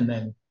numbers and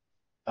then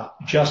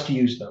just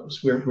use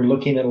those. We're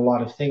looking at a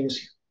lot of things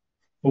here.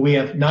 But we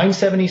have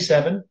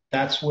 977.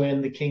 That's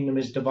when the kingdom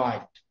is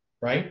divided,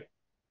 right?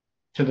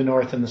 To the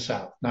north and the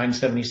south,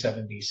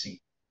 977 BC.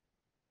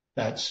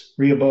 That's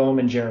Rehoboam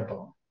and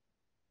Jeroboam.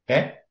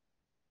 Okay?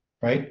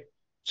 Right?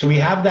 So we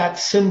have that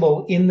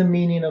symbol in the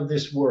meaning of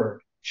this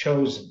word,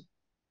 chosen.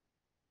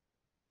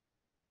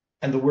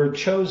 And the word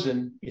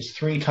chosen is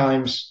 3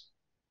 times,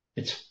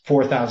 it's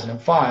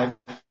 4005,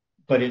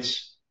 but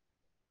it's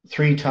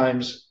 3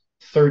 times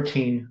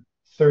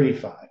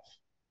 1335.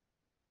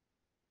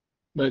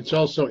 But it's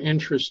also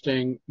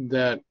interesting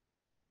that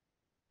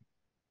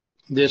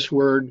this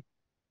word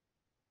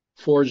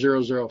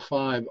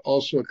 4005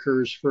 also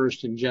occurs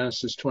first in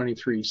Genesis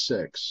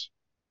 23:6.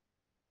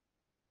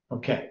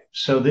 Okay,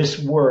 so this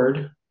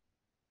word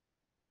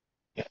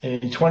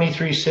in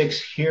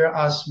 23:6, hear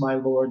us, my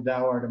Lord,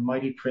 thou art a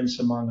mighty prince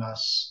among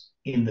us.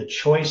 In the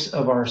choice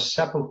of our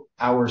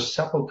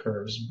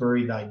sepulchres,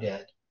 bury thy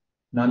dead.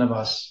 None of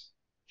us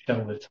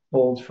shall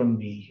withhold from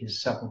thee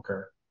his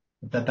sepulchre,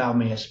 but that thou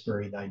mayest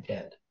bury thy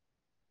dead.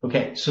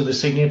 Okay, so the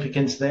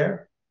significance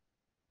there?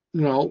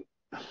 No,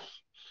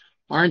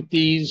 aren't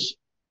these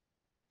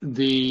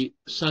the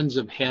sons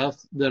of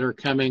Heth that are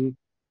coming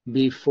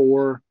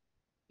before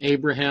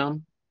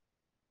Abraham?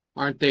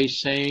 Aren't they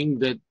saying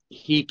that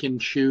he can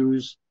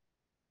choose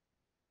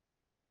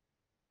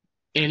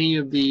any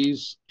of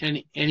these,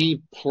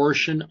 any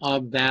portion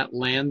of that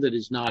land that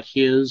is not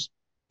his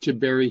to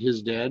bury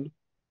his dead?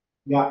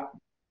 Yeah.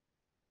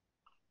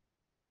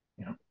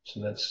 Yeah,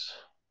 so that's,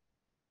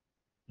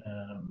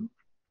 let's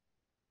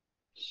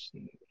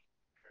see.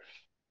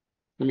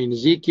 I mean,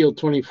 Ezekiel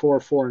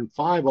 24:4 and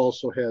 5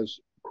 also has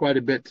quite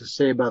a bit to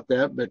say about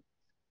that, but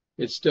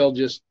it's still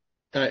just,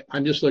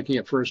 I'm just looking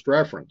at first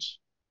reference.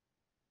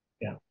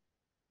 Yeah.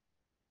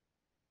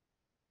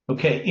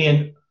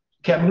 Okay,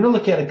 I'm going to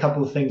look at a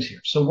couple of things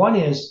here. So one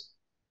is,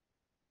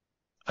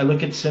 I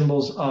look at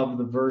symbols of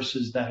the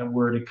verses that a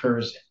word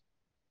occurs in.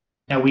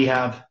 Now we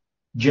have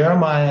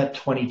Jeremiah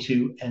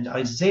 22 and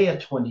Isaiah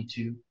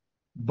 22,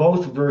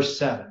 both verse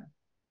 7,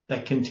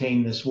 that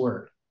contain this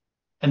word.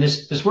 And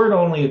this word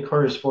only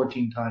occurs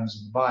 14 times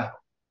in the Bible.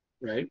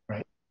 Right.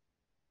 Right.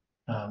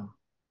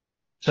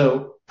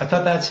 So I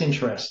thought that's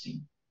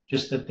interesting,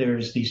 just that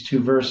there's these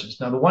two verses.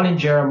 Now, the one in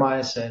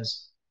Jeremiah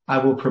says, I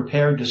will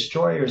prepare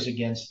destroyers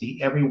against thee,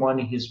 every one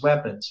his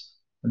weapons,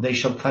 and they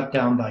shall cut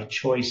down thy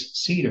choice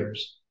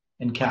cedars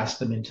and cast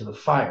them into the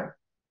fire.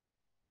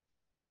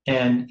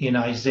 And in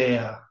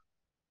Isaiah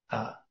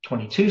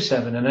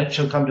 22:7, and it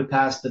shall come to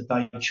pass that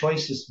thy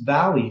choicest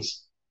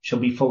valleys shall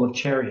be full of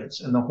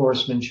chariots, and the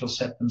horsemen shall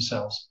set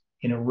themselves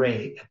in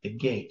array at the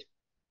gate.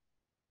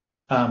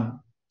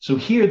 So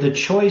here the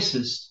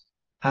choicest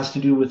has to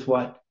do with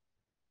what,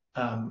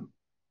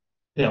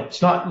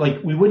 it's not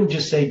like, we wouldn't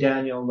just say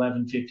Daniel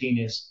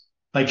 11:15 is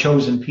thy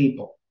chosen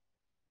people,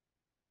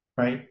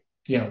 right?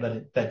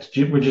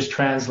 We're just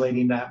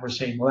translating that. We're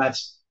saying, well,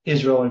 that's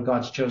Israel or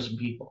God's chosen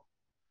people.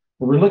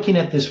 But we're looking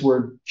at this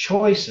word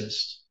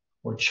choicest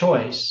or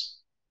choice,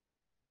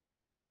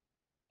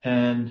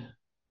 and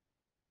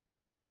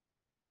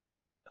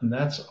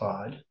that's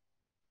odd.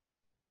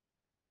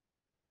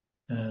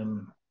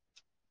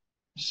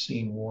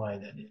 Seeing why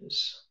that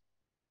is.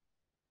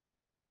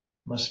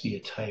 Must be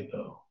a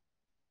typo.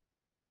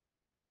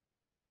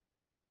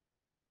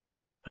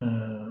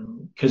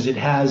 Because it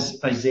has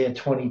Isaiah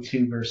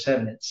 22 verse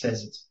 7. It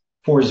says it's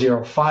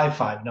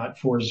 4055, not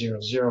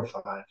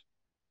 4005.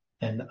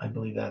 And I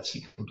believe that's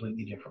a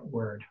completely different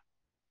word.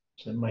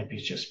 So it might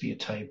just be a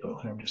typo.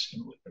 I'm just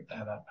going to look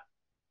that up.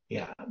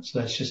 Yeah, so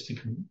that's just a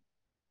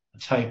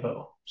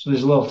typo. So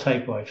there's a little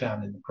typo I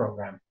found in the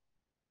program.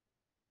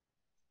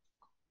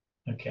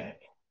 Okay.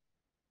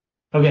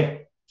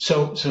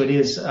 So it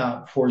is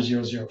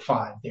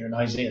 4005 there in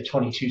Isaiah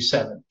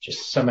 22:7.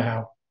 Just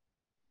somehow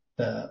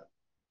the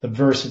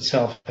verse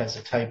itself has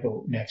a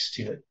typo next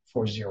to it,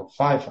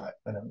 4055.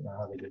 I don't know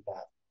how they did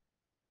that.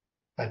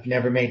 I've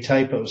never made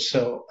typos,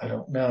 so I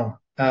don't know.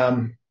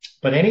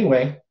 But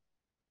anyway,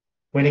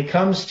 when it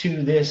comes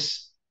to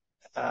this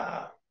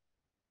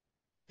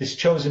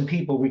chosen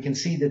people, we can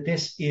see that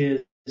this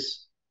is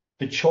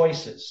the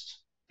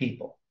choicest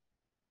people.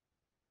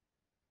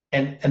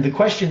 And the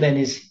question then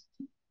is,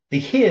 the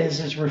his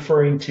is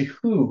referring to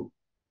who?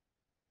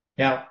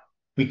 Now,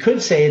 we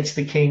could say it's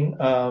the king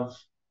of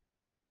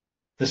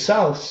the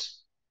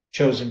South's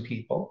chosen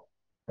people,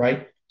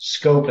 right?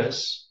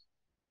 Scopus.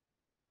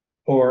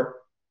 Or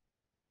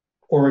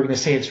we're going to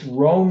say it's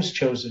Rome's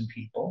chosen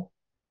people,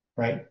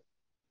 right?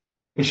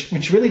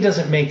 Which really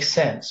doesn't make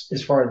sense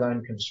as far as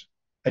I'm concerned.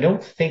 I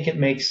don't think it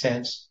makes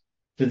sense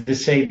to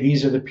say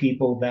these are the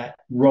people that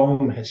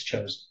Rome has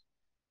chosen.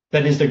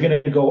 That is, they're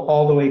going to go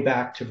all the way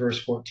back to verse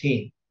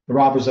 14. The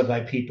robbers of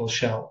thy people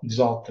shall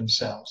exalt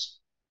themselves,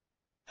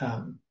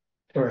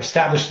 or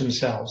establish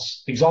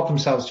themselves, exalt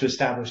themselves to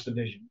establish the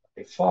vision.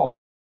 They fall,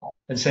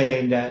 and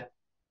saying that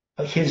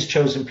his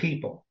chosen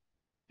people,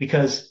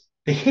 because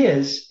the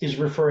his is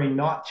referring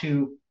not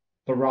to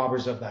the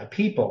robbers of thy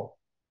people.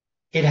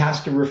 It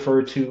has to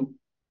refer to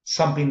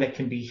something that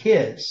can be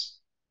his,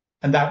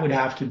 and that would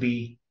have to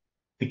be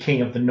the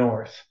king of the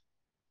north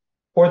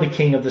or the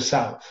king of the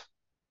south.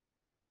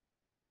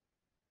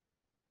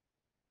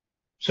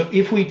 So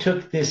if we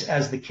took this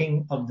as the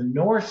king of the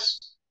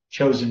north's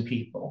chosen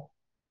people,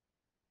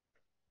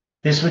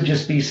 this would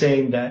just be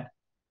saying that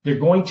they're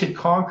going to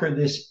conquer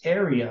this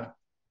area,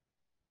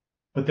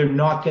 but they're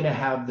not going to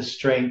have the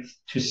strength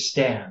to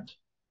stand.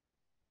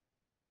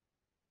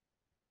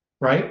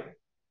 Right?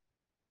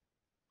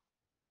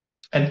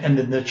 And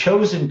then the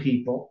chosen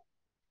people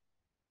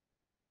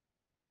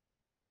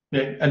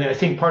And I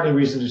think part of the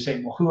reason they're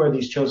saying, well, who are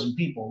these chosen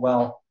people?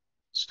 Well,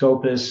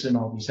 Scopus and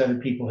all these other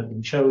people have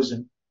been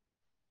chosen,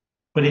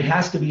 but it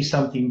has to be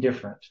something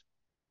different,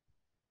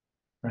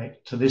 right?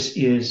 So this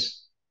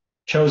is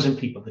chosen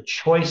people, the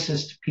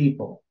choicest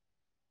people.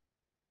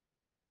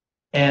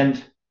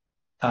 And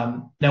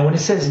now when it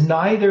says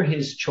neither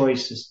his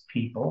choicest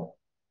people,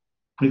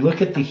 we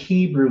look at the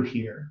Hebrew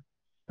here.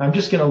 I'm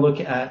just going to look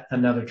at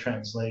another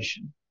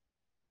translation.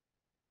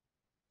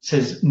 It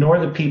says, nor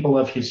the people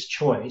of his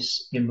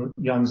choice in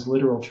Young's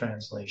literal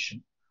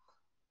translation.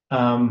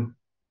 And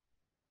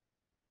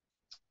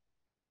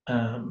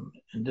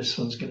this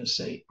one's going to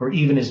say, or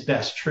even his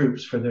best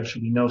troops, for there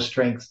shall be no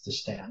strength to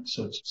stand.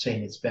 So it's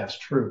saying its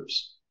best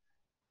troops.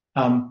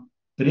 But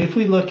if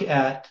we look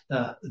at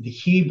the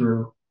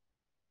Hebrew,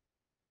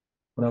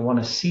 what I want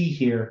to see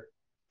here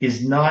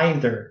is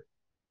neither,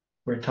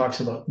 where it talks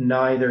about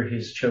neither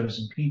his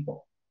chosen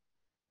people.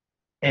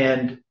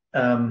 And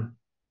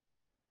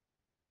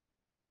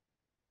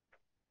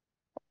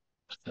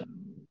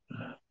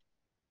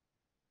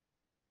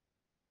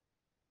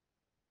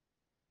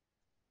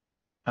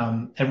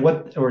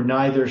what, or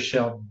neither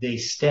shall they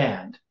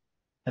stand.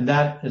 And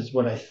that is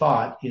what I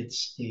thought.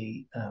 It's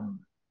the,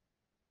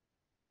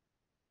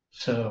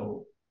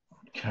 so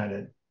kind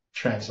of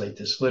translate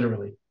this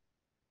literally.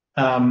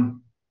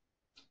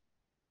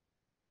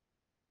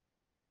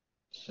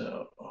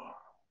 So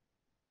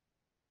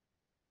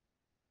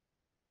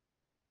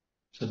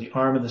the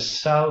arm of the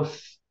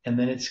south, and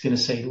then it's going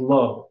to say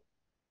lo.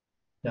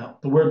 Now,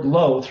 the word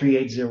lo,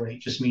 3808,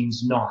 just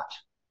means not,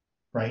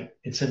 right?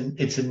 It's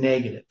a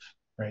negative,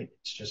 right?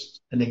 It's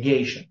just a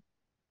negation.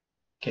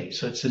 Okay,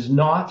 so it says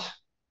not,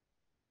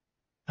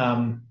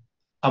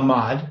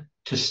 amad,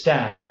 to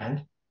stand.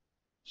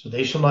 So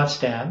they shall not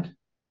stand.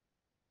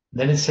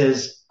 Then it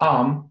says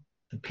the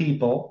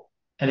people,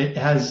 and it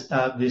has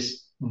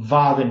this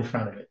vav in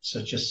front of it. So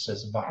it just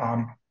says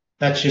va'am.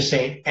 That's just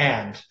saying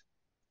and.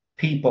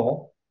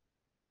 People,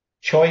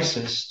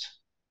 choicest,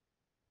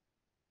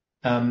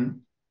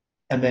 and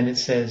then it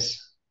says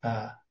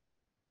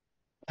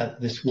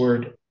this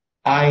word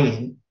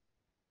ayin,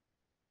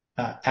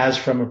 as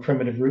from a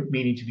primitive root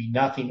meaning to be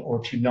nothing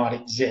or to not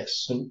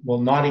exist. So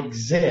will not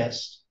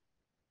exist,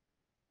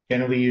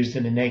 generally used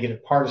in a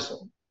negative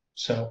participle.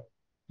 So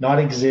not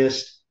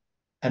exist,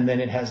 and then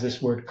it has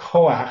this word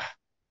koach,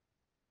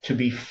 to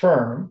be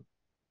firm,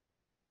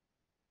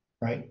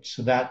 right?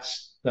 So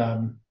that's,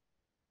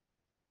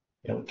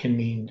 it can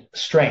mean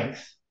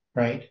strength,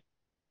 right?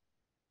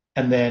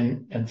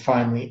 And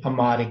finally,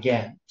 amad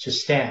again, to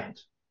stand.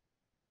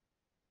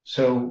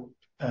 So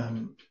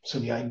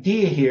the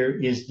idea here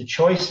is the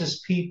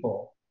choicest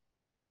people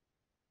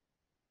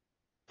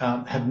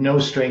have no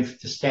strength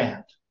to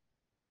stand,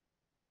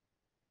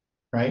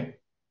 right?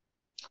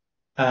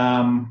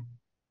 So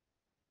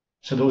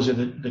those are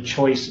the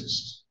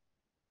choicest.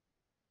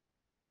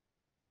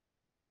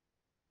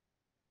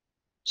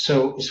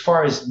 So as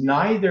far as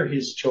neither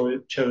his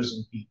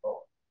chosen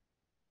people,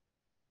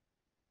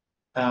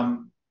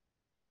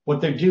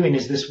 what they're doing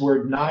is this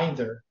word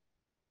neither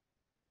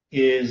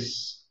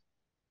is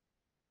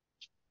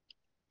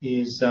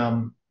this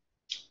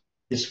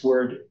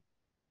word.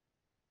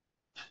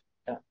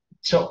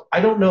 So I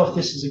don't know if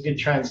this is a good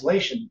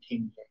translation in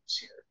King James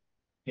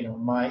here,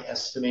 my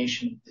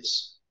estimation of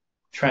this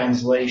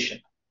translation.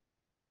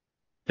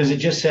 Because it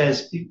just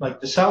says,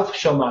 like, the south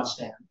shall not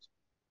stand.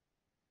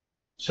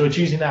 So it's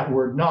using that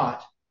word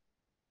not.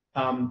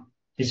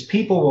 His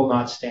people will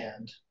not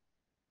stand.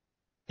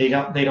 They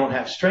don't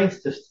have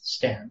strength to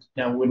stand.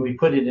 Now, when we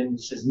put it in, it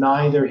says,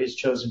 neither his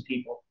chosen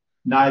people,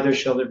 neither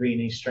shall there be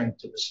any strength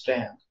to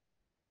withstand.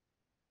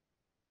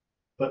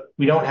 But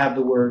we don't have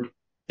the word,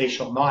 they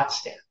shall not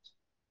stand.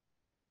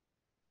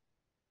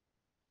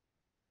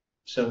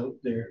 So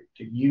they're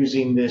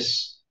using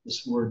this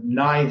word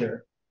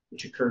neither,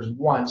 which occurs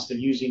once. They're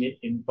using it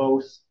in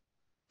both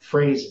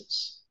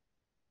phrases.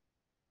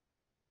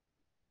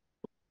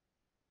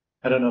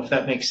 I don't know if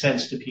that makes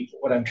sense to people,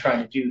 what I'm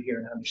trying to do here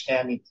in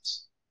understanding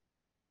this.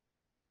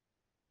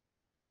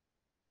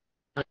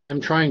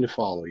 I'm trying to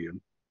follow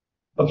you.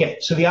 Okay,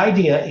 so the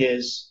idea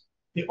is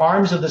the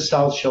arms of the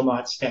south shall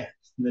not stand,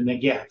 the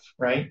Negev,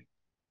 right?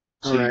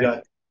 So you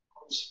got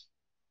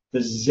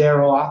the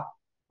Zeroah,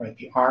 right,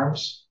 the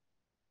arms.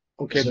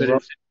 Okay,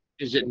 but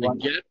is it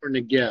Negev or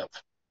Negev?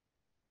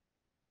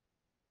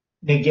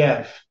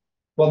 Negev.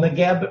 Well,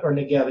 Negev or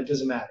Negev, it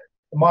doesn't matter.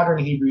 The modern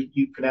Hebrew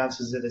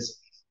pronounces it as,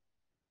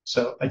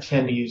 so I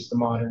tend to use the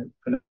modern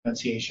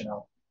pronunciation of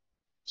it.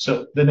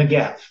 So the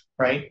Negev,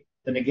 right?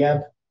 The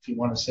Negev, if you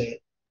want to say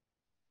it,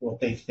 what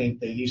they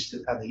think how they used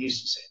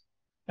to say it.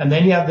 And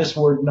then you have this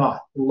word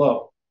not,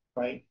 lo,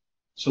 right?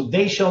 So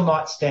they shall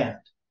not stand.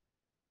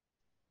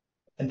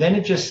 And then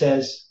it just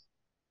says,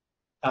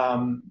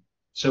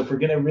 so if we're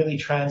going to really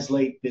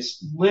translate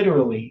this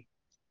literally,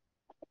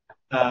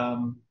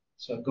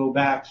 so go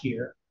back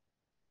here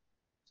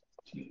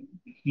to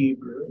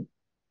Hebrew.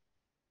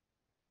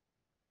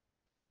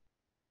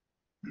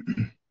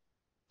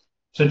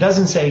 So it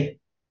doesn't say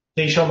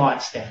they shall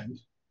not stand.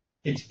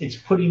 it's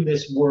putting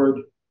this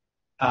word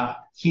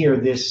here,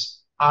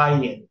 this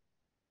ayin,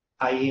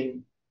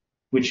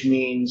 which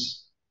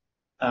means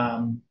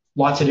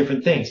lots of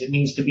different things. It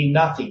means to be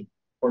nothing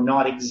or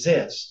not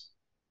exist,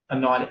 a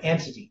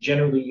non-entity,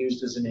 generally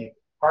used as a negative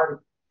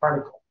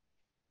particle.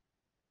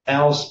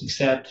 Else,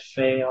 except,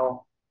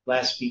 fail,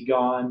 less, be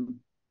gone,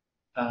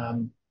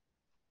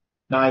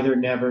 neither,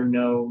 never,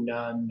 no,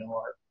 none,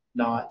 nor,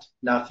 not,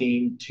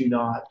 nothing, to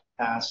not,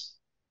 past.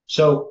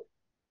 So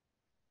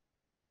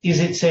is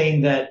it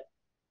saying that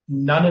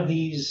none of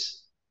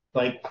these,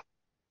 like,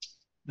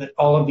 that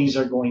all of these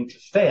are going to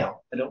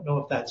fail? I don't know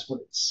if that's what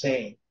it's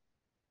saying.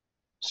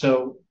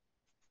 So,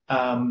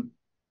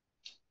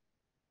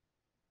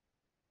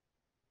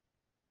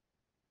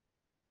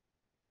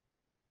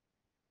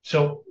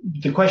 so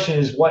the question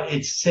is, what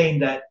it's saying,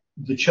 that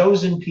the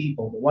chosen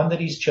people, the one that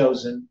he's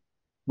chosen,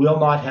 will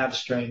not have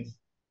strength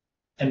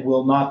and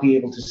will not be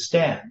able to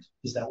stand.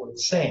 Is that what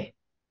it's saying?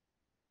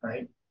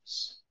 Right?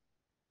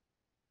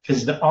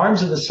 Because the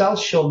arms of the south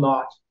shall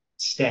not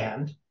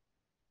stand.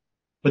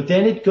 But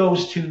then it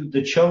goes to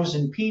the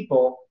chosen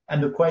people,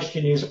 and the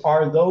question is,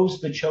 are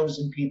those the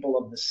chosen people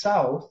of the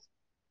south,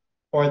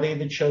 or are they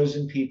the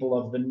chosen people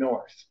of the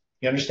north?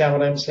 You understand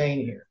what I'm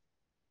saying here?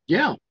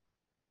 Yeah.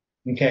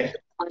 Okay.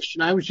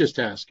 Question I was just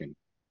asking.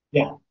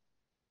 Yeah.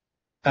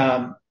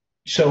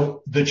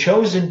 So the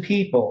chosen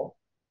people,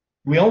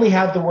 we only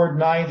have the word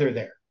neither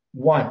there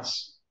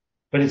once,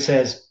 but it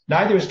says,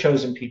 neither is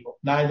chosen people,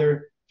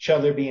 neither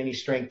shall there be any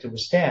strength to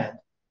withstand.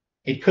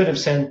 It could have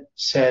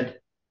said,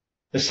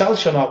 the south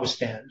shall not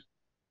withstand,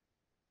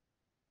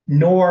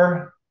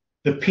 nor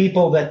the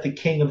people that the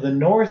king of the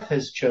north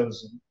has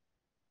chosen,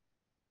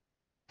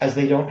 as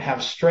they don't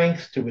have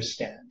strength to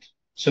withstand.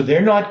 So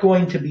they're not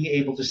going to be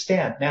able to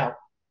stand. Now,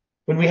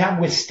 when we have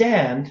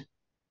withstand,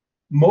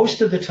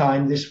 most of the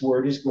time this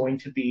word is going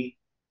to be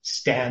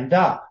stand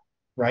up,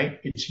 right?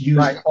 It's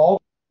used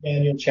all in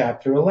Daniel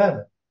chapter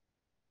 11.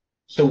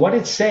 So what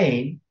it's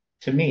saying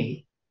to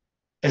me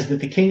is that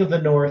the king of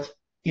the north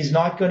is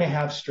not going to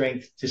have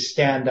strength to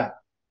stand up.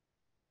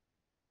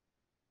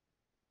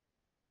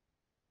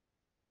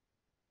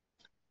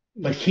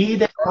 But he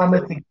that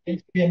cometh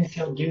against him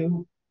shall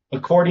do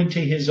according to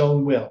his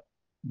own will.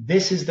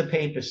 This is the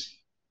papacy.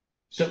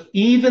 So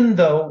even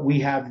though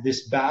we have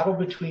this battle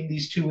between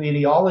these two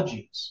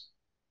ideologies,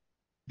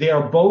 they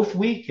are both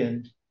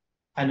weakened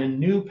and a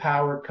new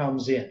power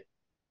comes in.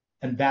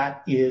 And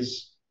that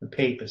is the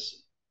papacy.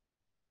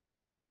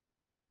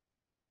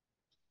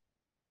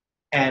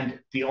 And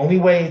the only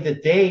way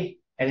that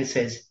and it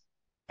says,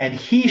 and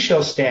he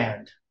shall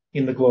stand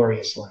in the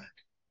glorious land,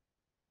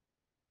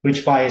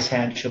 which by his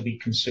hand shall be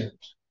consumed.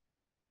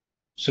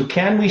 So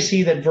can we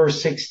see that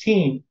verse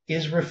 16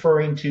 is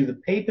referring to the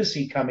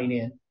papacy coming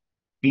in,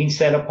 being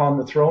set upon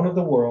the throne of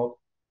the world,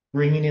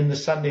 bringing in the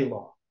Sunday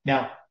law?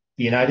 Now,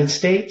 the United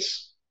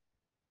States,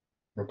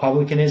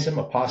 republicanism,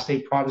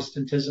 apostate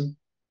Protestantism,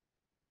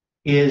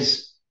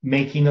 is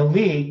making a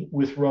league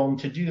with Rome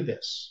to do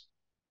this,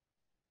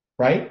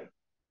 right?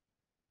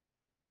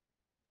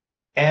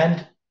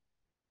 And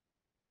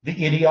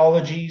the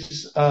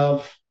ideologies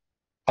of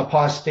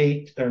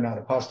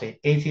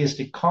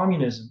atheistic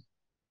communism,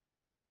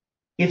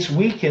 it's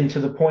weakened to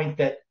the point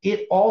that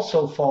it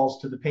also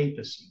falls to the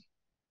papacy,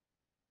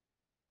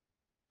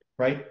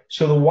 right?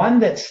 So the one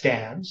that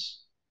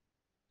stands,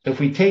 if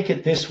we take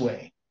it this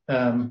way,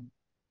 I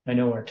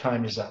know our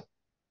time is up.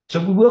 So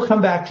we will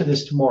come back to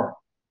this tomorrow,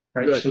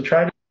 right? Good. So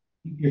try to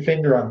keep your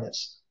finger on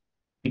this,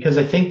 because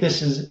I think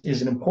this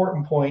is an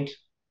important point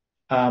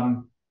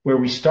where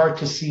we start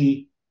to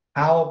see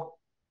how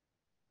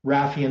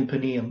Raphi and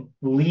Panium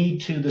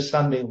lead to the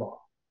Sunday law.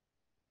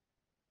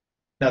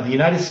 Now, the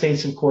United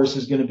States, of course,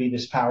 is going to be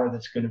this power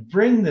that's going to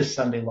bring this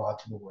Sunday law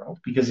to the world,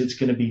 because it's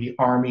going to be the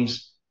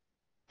armies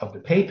of the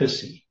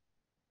papacy.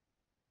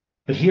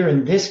 But here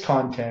in this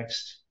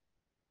context,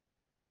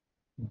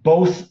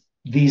 both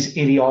these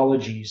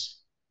ideologies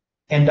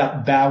end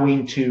up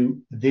bowing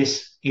to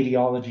this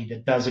ideology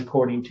that does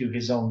according to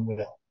his own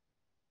will,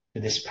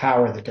 to this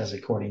power that does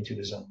according to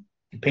his own,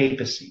 the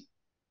papacy.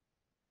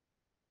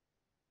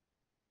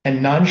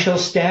 And none shall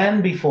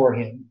stand before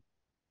him,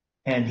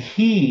 and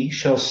he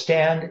shall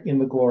stand in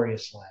the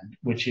glorious land,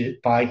 which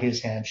by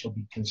his hand shall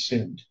be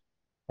consumed.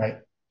 Right?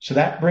 So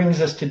that brings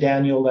us to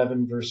Daniel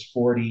 11, verse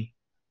 40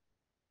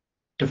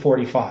 to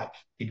 45.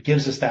 It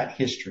gives us that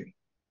history.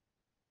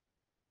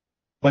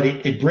 But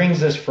it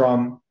brings us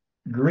from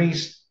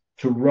Greece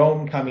to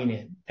Rome coming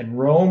in. And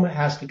Rome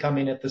has to come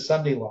in at the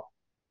Sunday law.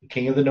 The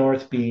king of the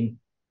north being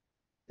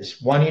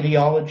this one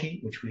ideology,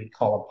 which we'd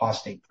call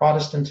apostate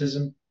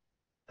Protestantism,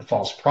 the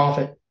false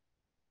prophet.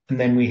 And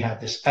then we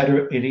have this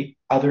other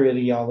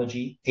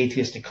ideology,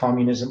 atheistic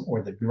communism,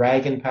 or the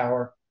dragon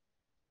power.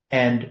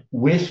 And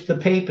with the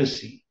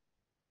papacy,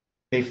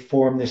 they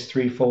form this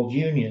threefold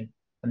union.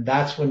 And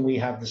that's when we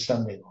have the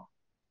Sunday law.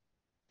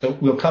 So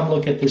we'll come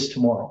look at this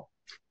tomorrow.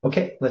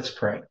 Okay, let's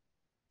pray.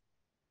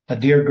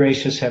 Dear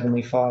gracious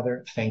Heavenly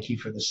Father, thank you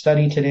for the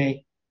study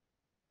today.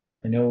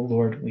 I know,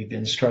 Lord, we've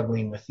been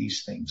struggling with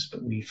these things,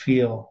 but we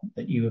feel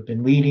that you have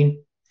been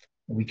leading.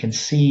 We can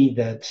see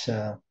that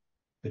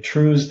the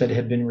truths that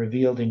have been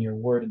revealed in your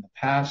word in the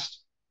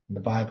past, in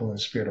the Bible and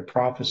the spirit of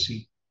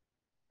prophecy,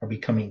 are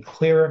becoming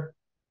clearer.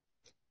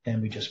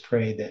 And we just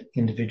pray that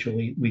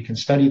individually we can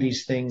study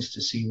these things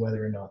to see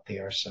whether or not they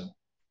are so.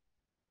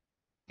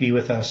 Be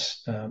with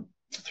us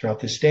throughout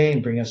this day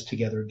and bring us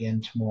together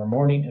again tomorrow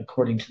morning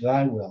according to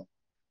thy will.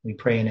 We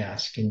pray and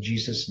ask in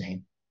Jesus'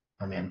 name.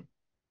 Amen.